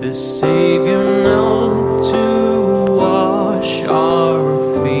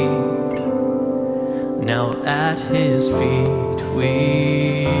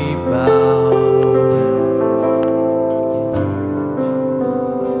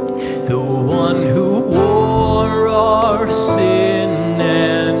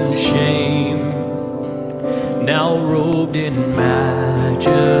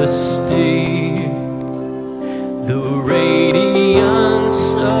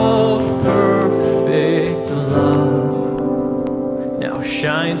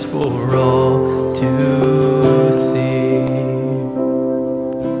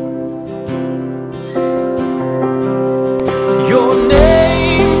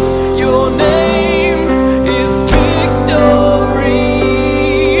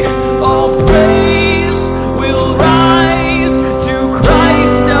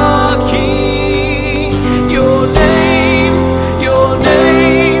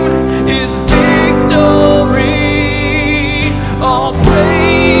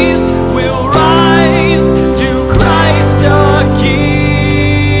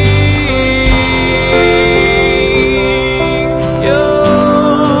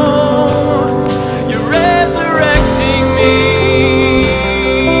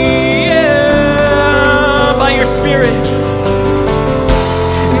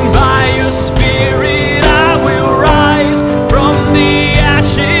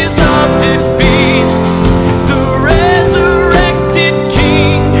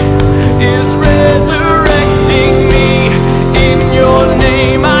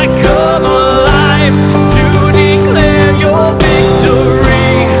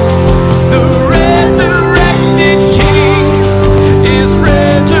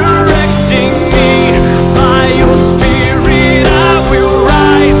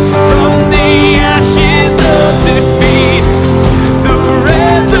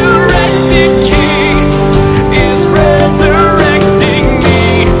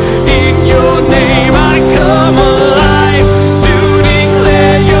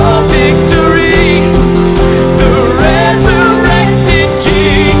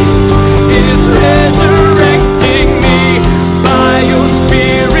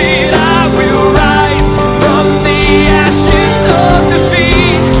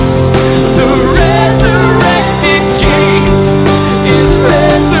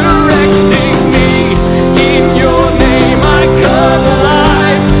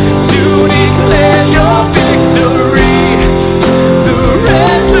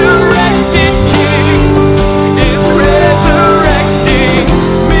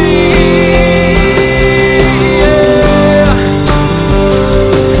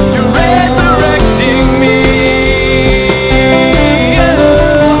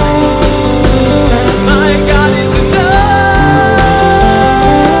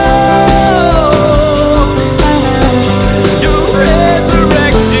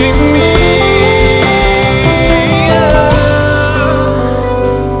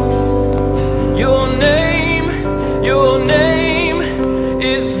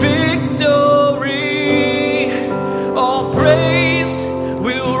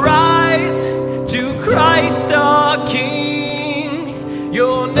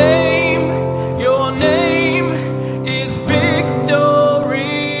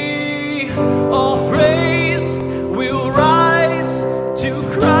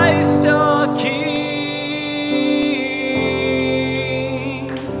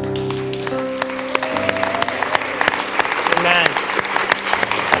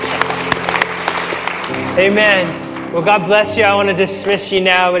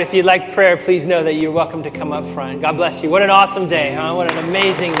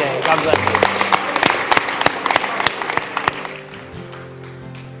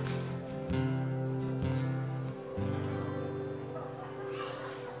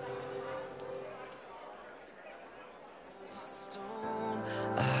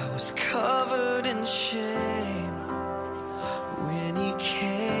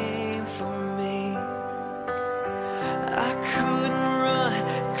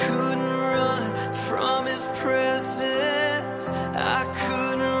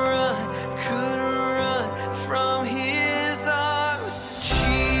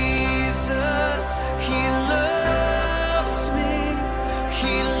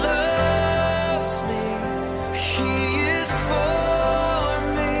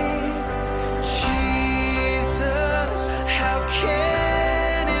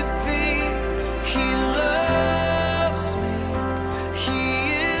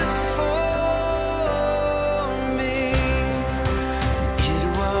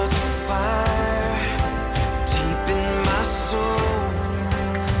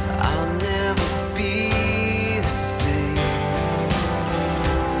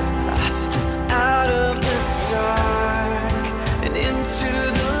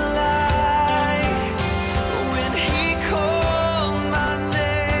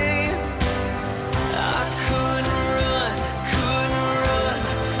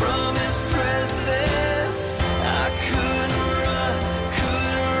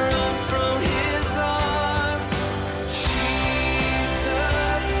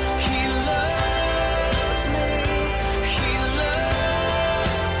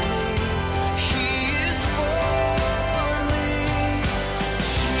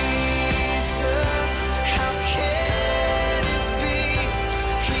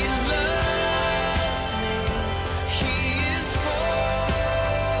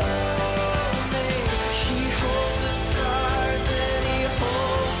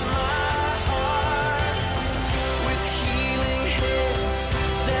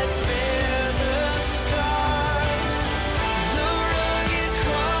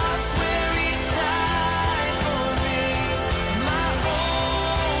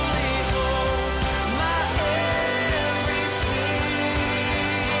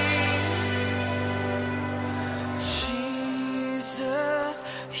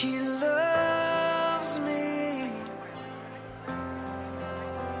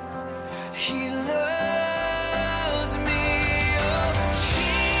He loves me. Oh,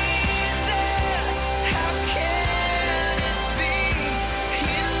 Jesus, how can it be?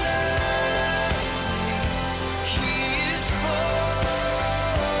 He loves me. He is for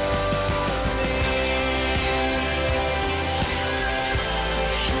me.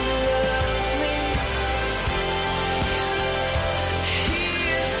 He loves me. He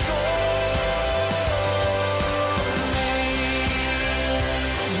is for me.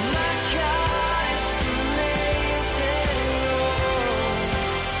 My God, it's amazing.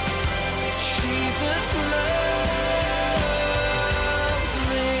 Jesus loves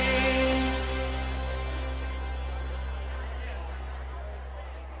me.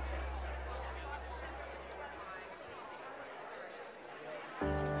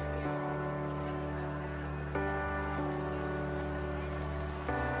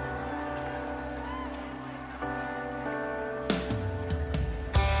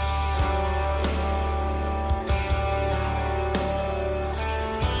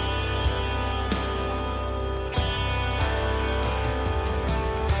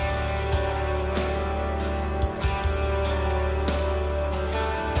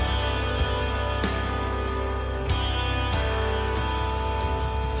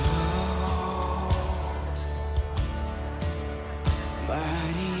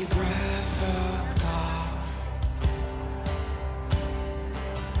 Mighty breath of God,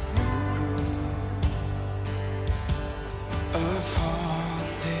 move upon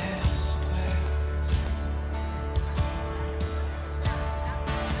this place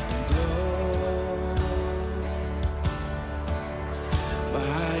and blow.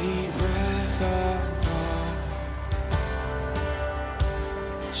 Mighty breath of God,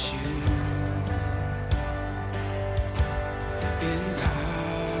 you